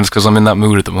 and it's because I'm in that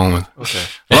mood at the moment. Okay.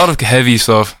 A lot of heavy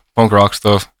stuff, punk rock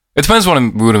stuff. It depends what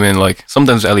mood I'm in. Like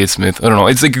sometimes Elliott Smith. I don't know.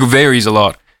 It's like it varies a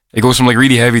lot. It goes from like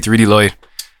really heavy to really light.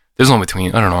 There's no in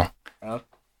between. I don't know.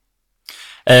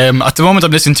 At the moment,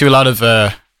 I'm listening to a lot of.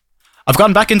 I've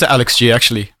gone back into Alex G.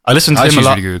 Actually, I listened to Alex him a G's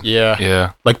lot. really good. Yeah,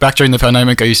 Yeah, like back during the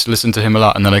pandemic, I used to listen to him a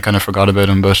lot, and then I kind of forgot about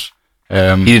him. But he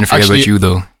didn't forget actually, about you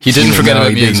though. He didn't forget No, about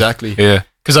he me didn't. exactly. Yeah,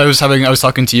 Because I was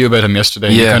talking to you about him yesterday.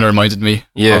 And Yeah. you kind of reminded me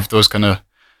Yeah. of those kind of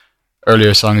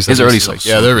earlier songs. that His I early used to songs like.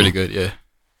 Yeah, so they're cool. really good. Yeah.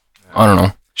 I don't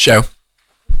know. Show.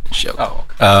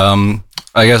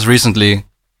 I guess recently,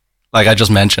 like I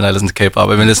just mentioned, I listen to K-pop.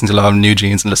 I've been listening to a lot of New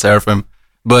Jeans and Le Seraphim,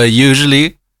 but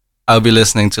usually I'll be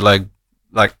listening to like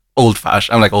old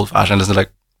fashioned. I'm like old fashioned. Listen to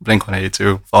like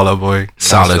Blink-182, Fall Out Boy.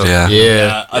 Solid, yeah.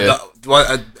 Yeah.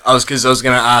 I was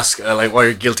gonna ask like what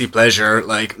your guilty pleasure,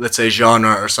 like let's say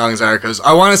genre or songs are, because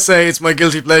I want to say it's my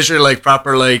guilty pleasure, like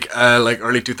proper like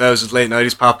early 2000s, late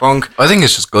 90s pop punk. I think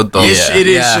it's just good though. It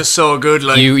is just so good.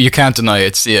 Like You can't deny it.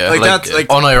 It's, yeah. like that's like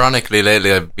Unironically,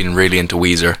 lately I've been really into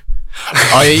Weezer.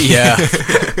 Yeah.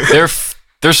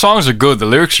 Their songs are good. The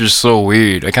lyrics are just so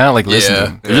weird. I can't like listen to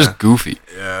them. They're just goofy.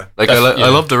 yeah. Like I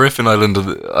love the riff in Island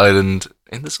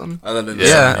in the Sun.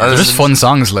 Yeah. They're just fun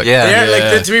songs. Like Yeah. Yeah,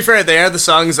 like to be fair, they are the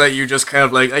songs that you just kind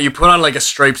of like you put on like a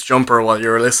striped jumper while you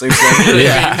were listening to them.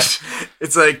 Yeah.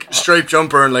 It's like striped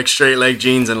jumper and like straight leg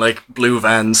jeans and like blue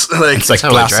Vans. Like It's like how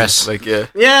I glasses. dress. Like yeah.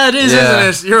 yeah, it is, Yeah.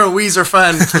 isn't it? You're a Weezer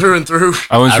fan through and through.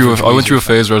 I went Average through a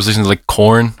phase where I was listening to like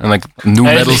Korn and like new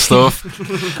metal stuff.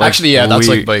 Actually, yeah, that's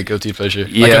like weird. my guilty pleasure. Yeah,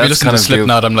 Like if you that's listen kind to of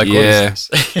Slipknot, I'm like, Yeah. what is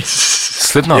this?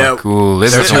 Slipknot, Yeah. cool. They've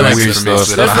got some Slipknot weird is stuff.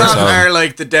 Slipknot That's Slipknot awesome. are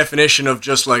like the definition of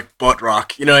just like butt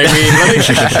rock. You know what I mean?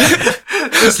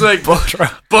 Like, just like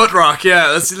butt rock.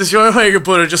 Yeah, that's the only way I can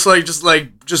put it.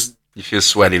 Just You feel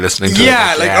sweaty listening to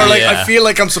yeah, it. like or like I Yeah. feel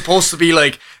like I'm supposed to be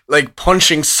like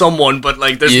punching someone, but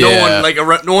like there's no Yeah. one like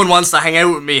no one wants to hang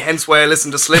out with me. Hence why I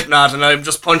listen to Slipknot and I'm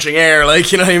just punching air.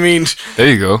 Like you know what I mean? There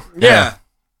you go. Yeah,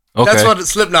 Okay. that's what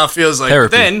Slipknot feels like.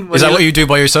 Therapy. Then when Is that what you do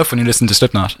by yourself when you listen to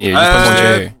Slipknot? Yeah, you just punch your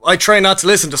hair. I try not to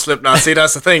listen to Slipknot. See,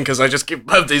 that's the thing, because I just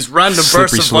have these random bursts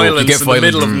Slippery of slope. You violence get in the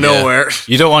middle of violent, yeah. nowhere.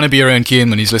 You don't want to be around Keane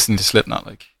when he's listening to Slipknot.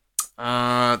 Like,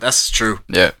 That's true.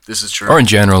 yeah. This is true. Or in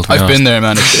general, to be I've honest. been there,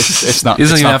 man. It's not. He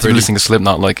doesn't it's even not have to be pretty. listening to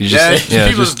Slipknot. Like, you Yeah, just, yeah,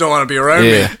 people just don't want to be around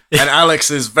Yeah. me. And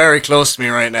Alex is very close to me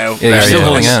right now. Yeah, you're still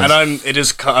holding hands.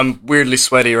 And I'm weirdly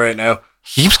sweaty right now.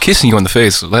 he keeps kissing you on the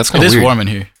face. So that's kind It of is weird. warm in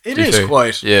here. It to be is fair.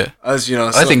 quite. Yeah. As you know.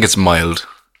 I think it's mild.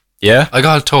 Yeah. I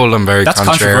got told I'm very That's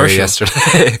contrary controversial.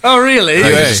 yesterday. Oh really?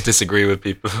 I just disagree with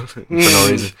people for no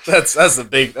reason. That's a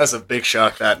big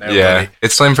shock. That now. Yeah, buddy.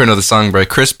 it's time for another song break.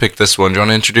 Chris picked this one. Do you want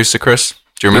to introduce it, Chris?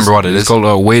 Do you remember what it It's is?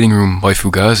 called Waiting Room by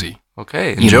Fugazi.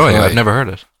 Okay, enjoy. Fly. I've never heard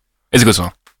it. It's a good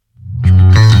song.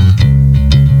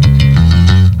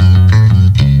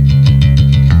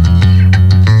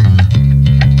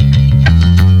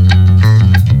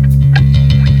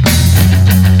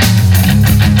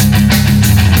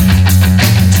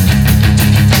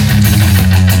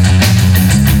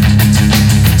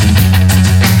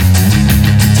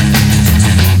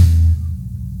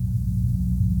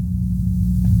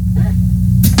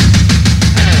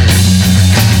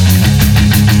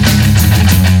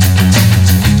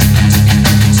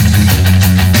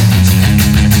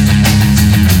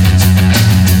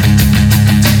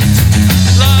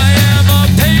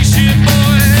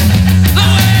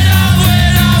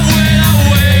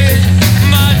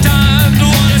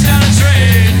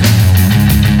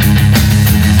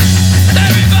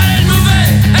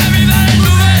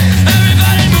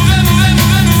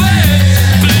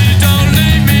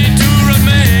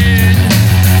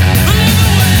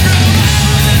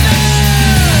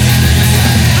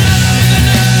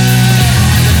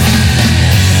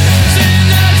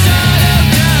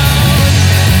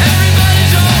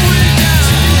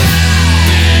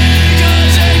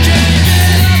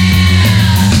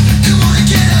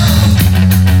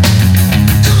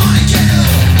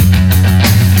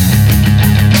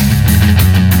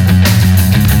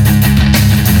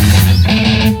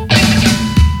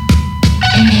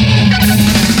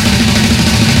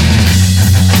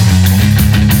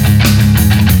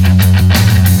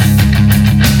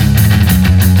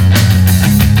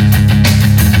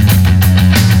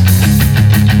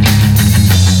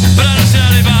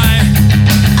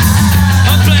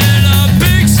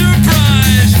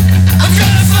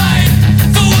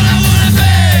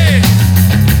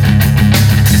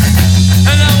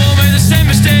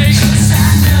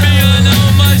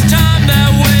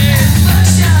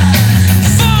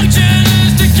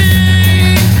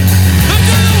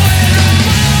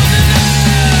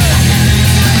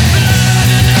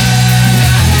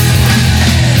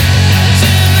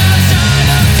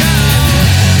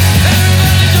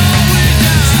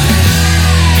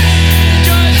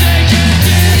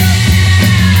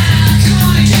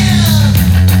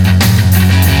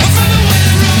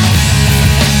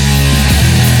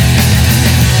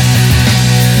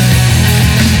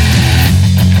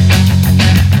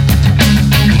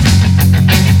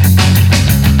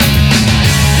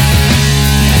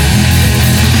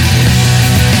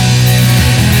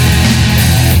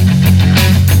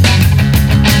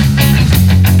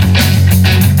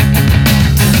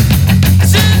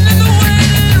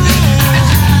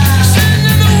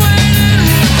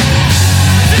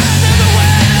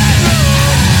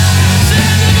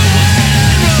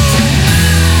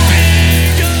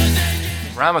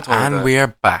 Hammer told me And that. we're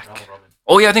back.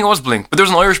 Oh yeah, I think it was Blink, but there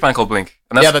was an Irish band called Blink,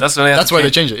 and that's why they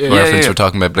changed it. Yeah, Reference, yeah. we're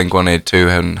talking about Blink 182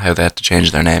 and how they had to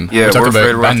change their name. Yeah, We're talking we're afraid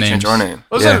about we're going band to change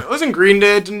names. our name. Wasn't Green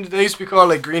Day? Didn't they used to be called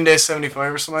like Green Day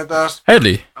 75 or something like that?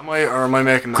 Hardly. Am I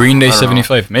making that Green Day up?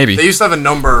 75, maybe. They used to have a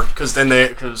number because I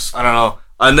don't know,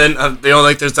 and then they all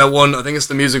like there's that one. I think it's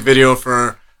the music video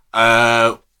for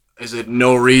is it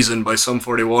No Reason by Sum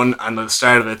 41, and at the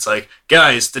start of it's like,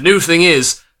 guys, the new thing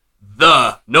is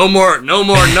no more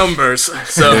numbers.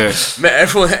 So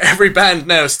every band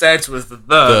now starts with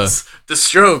the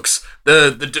Strokes,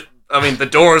 the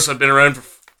Doors have been around for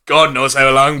God knows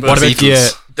how long. But What about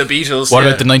the Beatles? What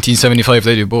about the 1975?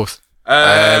 They do both. We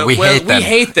hate them. We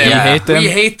hate them. Yeah. You hate them? We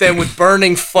hate them with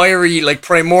burning, fiery, like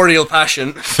primordial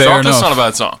passion. Fair Chocolate's enough. not a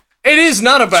bad song. It is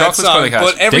not a bad Chocolate's song, probably catchy.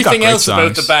 but everything great else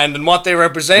about songs. the band and what they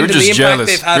represent You're and the just impact jealous.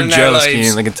 they've had You're in jealous, our lives.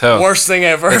 Cian, I can tell. Worst thing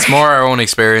ever. It's more our own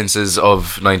experiences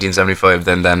of 1975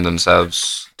 than them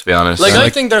themselves, to be honest. Like,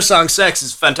 I think their song "Sex"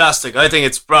 is fantastic. I think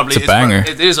it's probably It's a banger.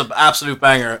 It is an absolute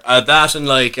banger. That and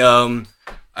like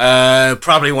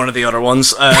probably one of the other ones.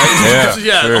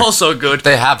 Sure. Also good.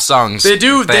 they have songs. They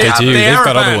do. They have- do. They They've are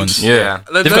got a other band. ones. Yeah.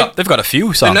 They've got a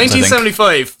few songs. In I think.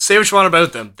 1975, say what you want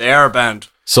about them. They are a band.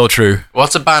 So true.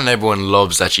 What's a band everyone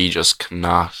loves that you just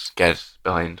cannot get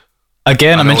behind?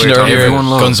 Again, I know mentioned what you're talking earlier about.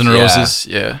 Everyone Guns N' loves- Roses.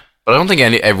 Yeah. But I don't think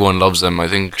everyone loves them. I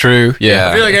think True. Yeah.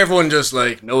 I feel like everyone just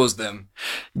like knows them.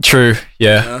 True.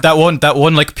 Yeah. That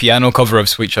one like piano cover of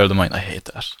Sweet Child of Mine. I hate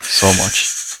that so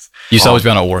much. Used to always be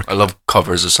on at work. I love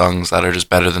covers of songs that are just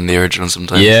better than the original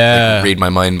sometimes. Yeah. Like Read My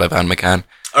Mind by Van McCann.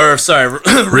 Or sorry,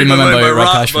 Read My Mind by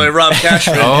Rob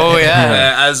Cashman. Oh,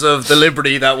 yeah. As of the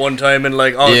Liberty that one time in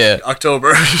like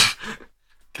October.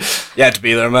 You had to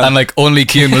be there, man. And like only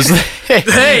Cian was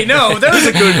Hey, no, there was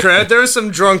a good crowd. There were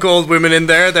some drunk old women in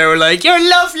there. They were like, "You're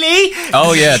lovely.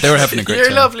 Oh yeah, they were having a great You're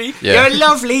time. lovely. Yeah. You're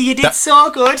lovely. You did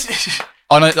so good."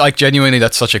 Like genuinely,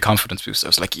 that's such a confidence boost. I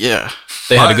was like, yeah,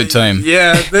 they had a good time.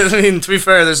 Yeah, I mean, to be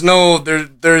fair, there's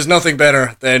nothing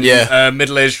better than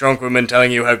middle-aged drunk women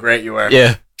telling you how great you are.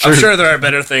 Yeah, I'm sure there are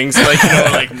better things like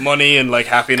like money and like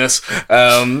happiness.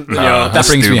 that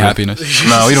brings me happiness.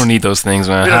 No, we don't need those things,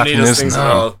 man. We don't need Happiness, those things no.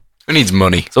 at all. Who needs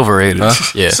money? It's overrated.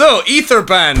 Yeah. So Ether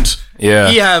Band, Yeah.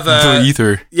 you have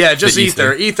Ether. yeah, just The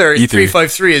Ether. Ether.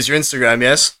 353 is your Instagram,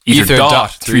 yes. Ether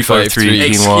dot 353.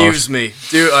 Excuse me.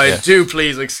 Do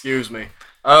please excuse me.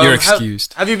 You're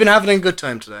excused. Have you been having a good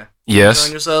time today? Yes.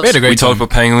 Enjoying yourselves? We had a great We time. talked about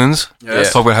penguins.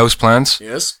 Yes. Talked about houseplants.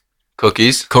 Yes.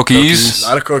 Cookies. Cookies. A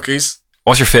lot of cookies.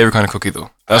 What's your favorite kind of cookie though?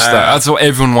 That's what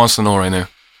everyone wants to know right now.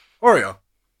 Oreo.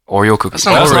 Oreo cookies. That's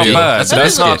not That's not Oreo. bad. That's a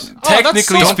That's not biscuit.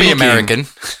 technically that's Don't be speaking. American.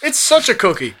 It's such a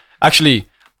cookie. Actually,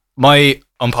 my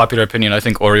unpopular opinion, I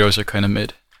think Oreos are kind of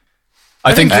mid.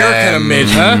 I think You're kind of mid,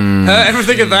 huh? Ever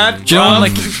think of that? do you know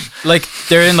like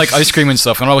they're in like ice cream and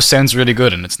stuff, and it always sounds really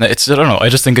good, and it's I don't know. I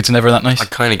just think it's never that nice. I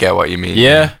kind of get what you mean.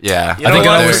 Yeah. Yeah. You I know think it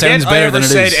what? always sounds Forget I better ever than it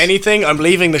said is. anything. I'm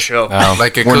leaving the show. No,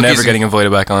 Like a we're cookies never and- getting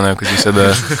invited back on now because you said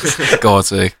that. God's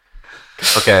sake.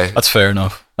 Okay. That's fair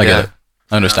enough. I get Yeah. it.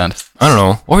 I understand. I don't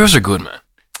know. Oreos are good, man.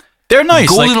 They're nice.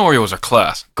 Golden Oreos are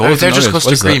class. They're just Oreos. What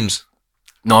custard is that? creams.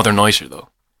 No, they're nicer though.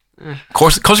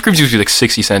 Custard creams used to be like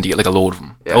 60 cents to get like a load of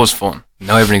them. That was fun.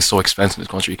 Now everything's so expensive in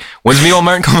this country. When's Meal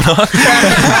Martin coming on?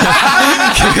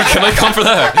 can I come for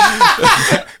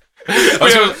that?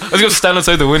 I was gonna stand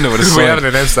outside the window with a sign.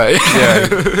 announced that.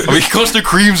 Yeah. I mean, custard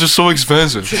creams are so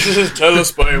expensive. Tell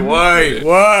us by why?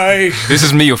 Why? This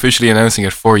is me officially announcing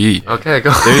it for ye. Okay,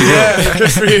 go. Yeah,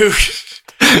 good for you.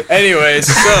 Anyways,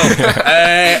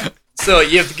 so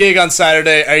you have the gig on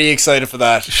Saturday. Are you excited for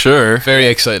that? Sure. Very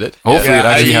excited. Hopefully it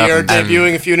actually You're happens.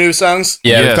 debuting a few new songs.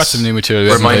 Yeah, we've got Yes. some new material. We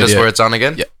haven't Remind played us yet. where it's on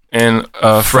again. Yeah. And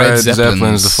Fred Zeppelin's-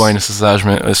 Zeppelin's the finest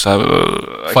establishment.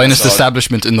 Finest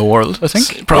establishment in the world, I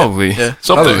think. Probably. Yeah. It's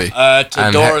up there. Probably. To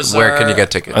And doors. where can you are-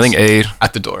 get tickets? I think 8.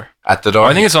 At the door. at the door.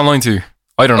 I think it's online too.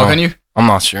 I don't know. Oh, can you? I'm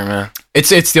not sure, man. It's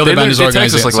the other They band is texted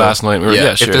organized us like last night. We were, Yeah.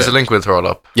 yeah, If sure. if there's a link, we'll throw it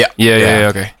up. Yeah. Yeah,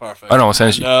 okay. Perfect. I don't know, I'll send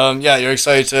it to you. Yeah, you're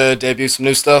excited to debut some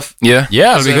new stuff. Yeah.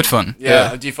 Yeah, it'll be it- good fun.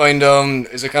 Yeah. Do you find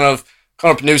is it kind of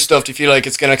new stuff? Do you feel like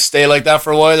it's gonna stay like that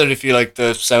for a while, or do you feel like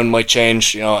the sound might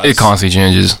change? You know, It constantly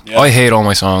changes. Yeah. I hate all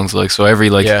my songs. Like, so every,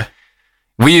 like, Yeah.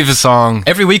 we have a song.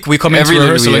 Every week we come into Every little-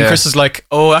 rehearsal and yeah. Chris is like,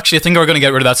 "Oh, actually, I think we're going to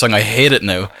get rid of that song. I hate it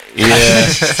now." Yeah.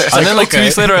 And then, like, 2 okay.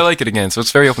 weeks later, I like it again. So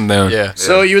it's very up and down. Yeah.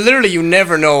 So you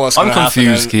never know what's I'm gonna happen.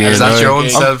 confused, Keane. Is that your own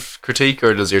I'm- self critique,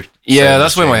 or does your Yeah, sound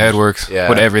that's the way my change? head works. Yeah.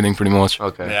 With everything, pretty much.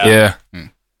 Okay. Yeah. Yeah.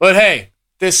 But hey,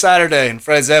 this Saturday in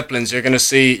Fred Zeppelin's, you're gonna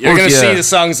see Oh, yeah. see the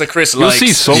songs that Chris You'll likes.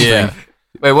 see something. Yeah.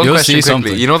 Wait, one You'll question see quickly.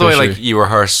 something, You know the for way like sure. you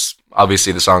rehearse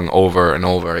obviously the song over and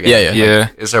over again. Yeah. Yeah.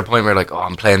 Is there a point where like, oh,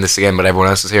 I'm playing this again, but everyone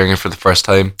else is hearing it for the first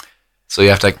time? so you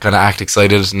have to kind of act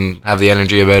excited and have the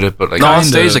energy about it. But like No, on Kind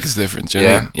stage, of. like, it's different. You know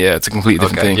what I mean? Yeah, it's a completely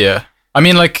different Okay. thing. Yeah. I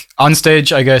mean, like, on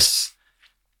stage, I guess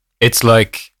it's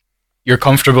like you're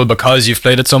comfortable because you've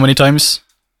played it so many times.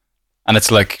 And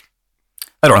it's like,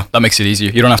 I don't know, that makes it easier.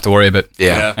 You don't have to worry about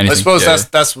yeah, I anything. suppose Yeah.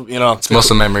 that's you know, it's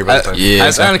muscle memory by the time. Yeah,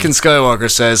 as exactly. Anakin Skywalker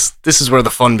says, this is where the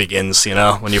fun begins. You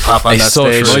know, when you pop on It's that so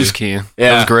stage. true. Nice, Keane. Yeah.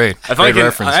 That was great. If Great I can,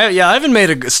 reference. I haven't made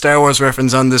a Star Wars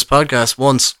reference on this podcast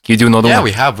once. Can you do another Yeah, one?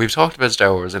 we have. We've talked about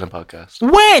Star Wars in a podcast.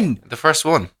 When? The first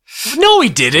one. No, we We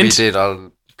didn't. did.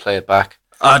 I'll play it back.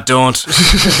 Don't.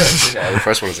 Yeah, the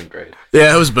first one wasn't great.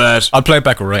 Yeah, it was bad. I'll play it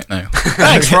back right now.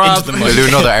 Thanks, Rob. We'll do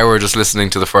another hour just listening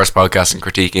to the first podcast and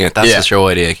critiquing it. That's Yeah. the show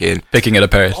idea, Keane. Picking it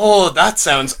apart. Oh, that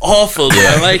sounds awful, but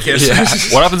I like it.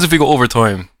 What happens if we go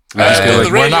overtime? We just go Well, like,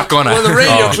 the radio, we're not gonna. Well, the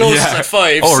radio Oh, closes yeah. at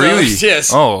 5. oh, so, really?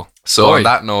 Yes. Oh. So Boy. on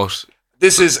that note,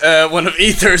 This is one of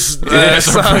Ether's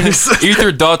songs.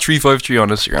 Ether.353 on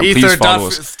Instagram. Please follow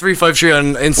us. Ether.353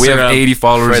 on Instagram. We have 80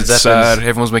 followers. Fred It's Zeppelin's- sad.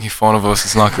 Everyone's making fun of us.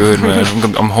 It's not good, man.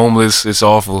 I'm homeless. It's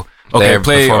awful. Okay, they're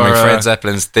play performing our, Fred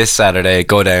Zeppelin's this Saturday.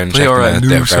 Go down, play check them our, out. new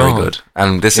They're very song. good.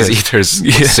 And this is Ether's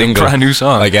single, brand new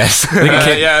song. I guess.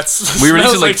 yeah, it's We released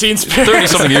it smells like Teen Spirit. 30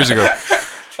 something years ago.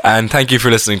 And thank you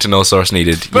for listening to No Source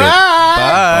Needed. Bye.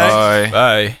 Bye.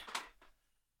 Bye.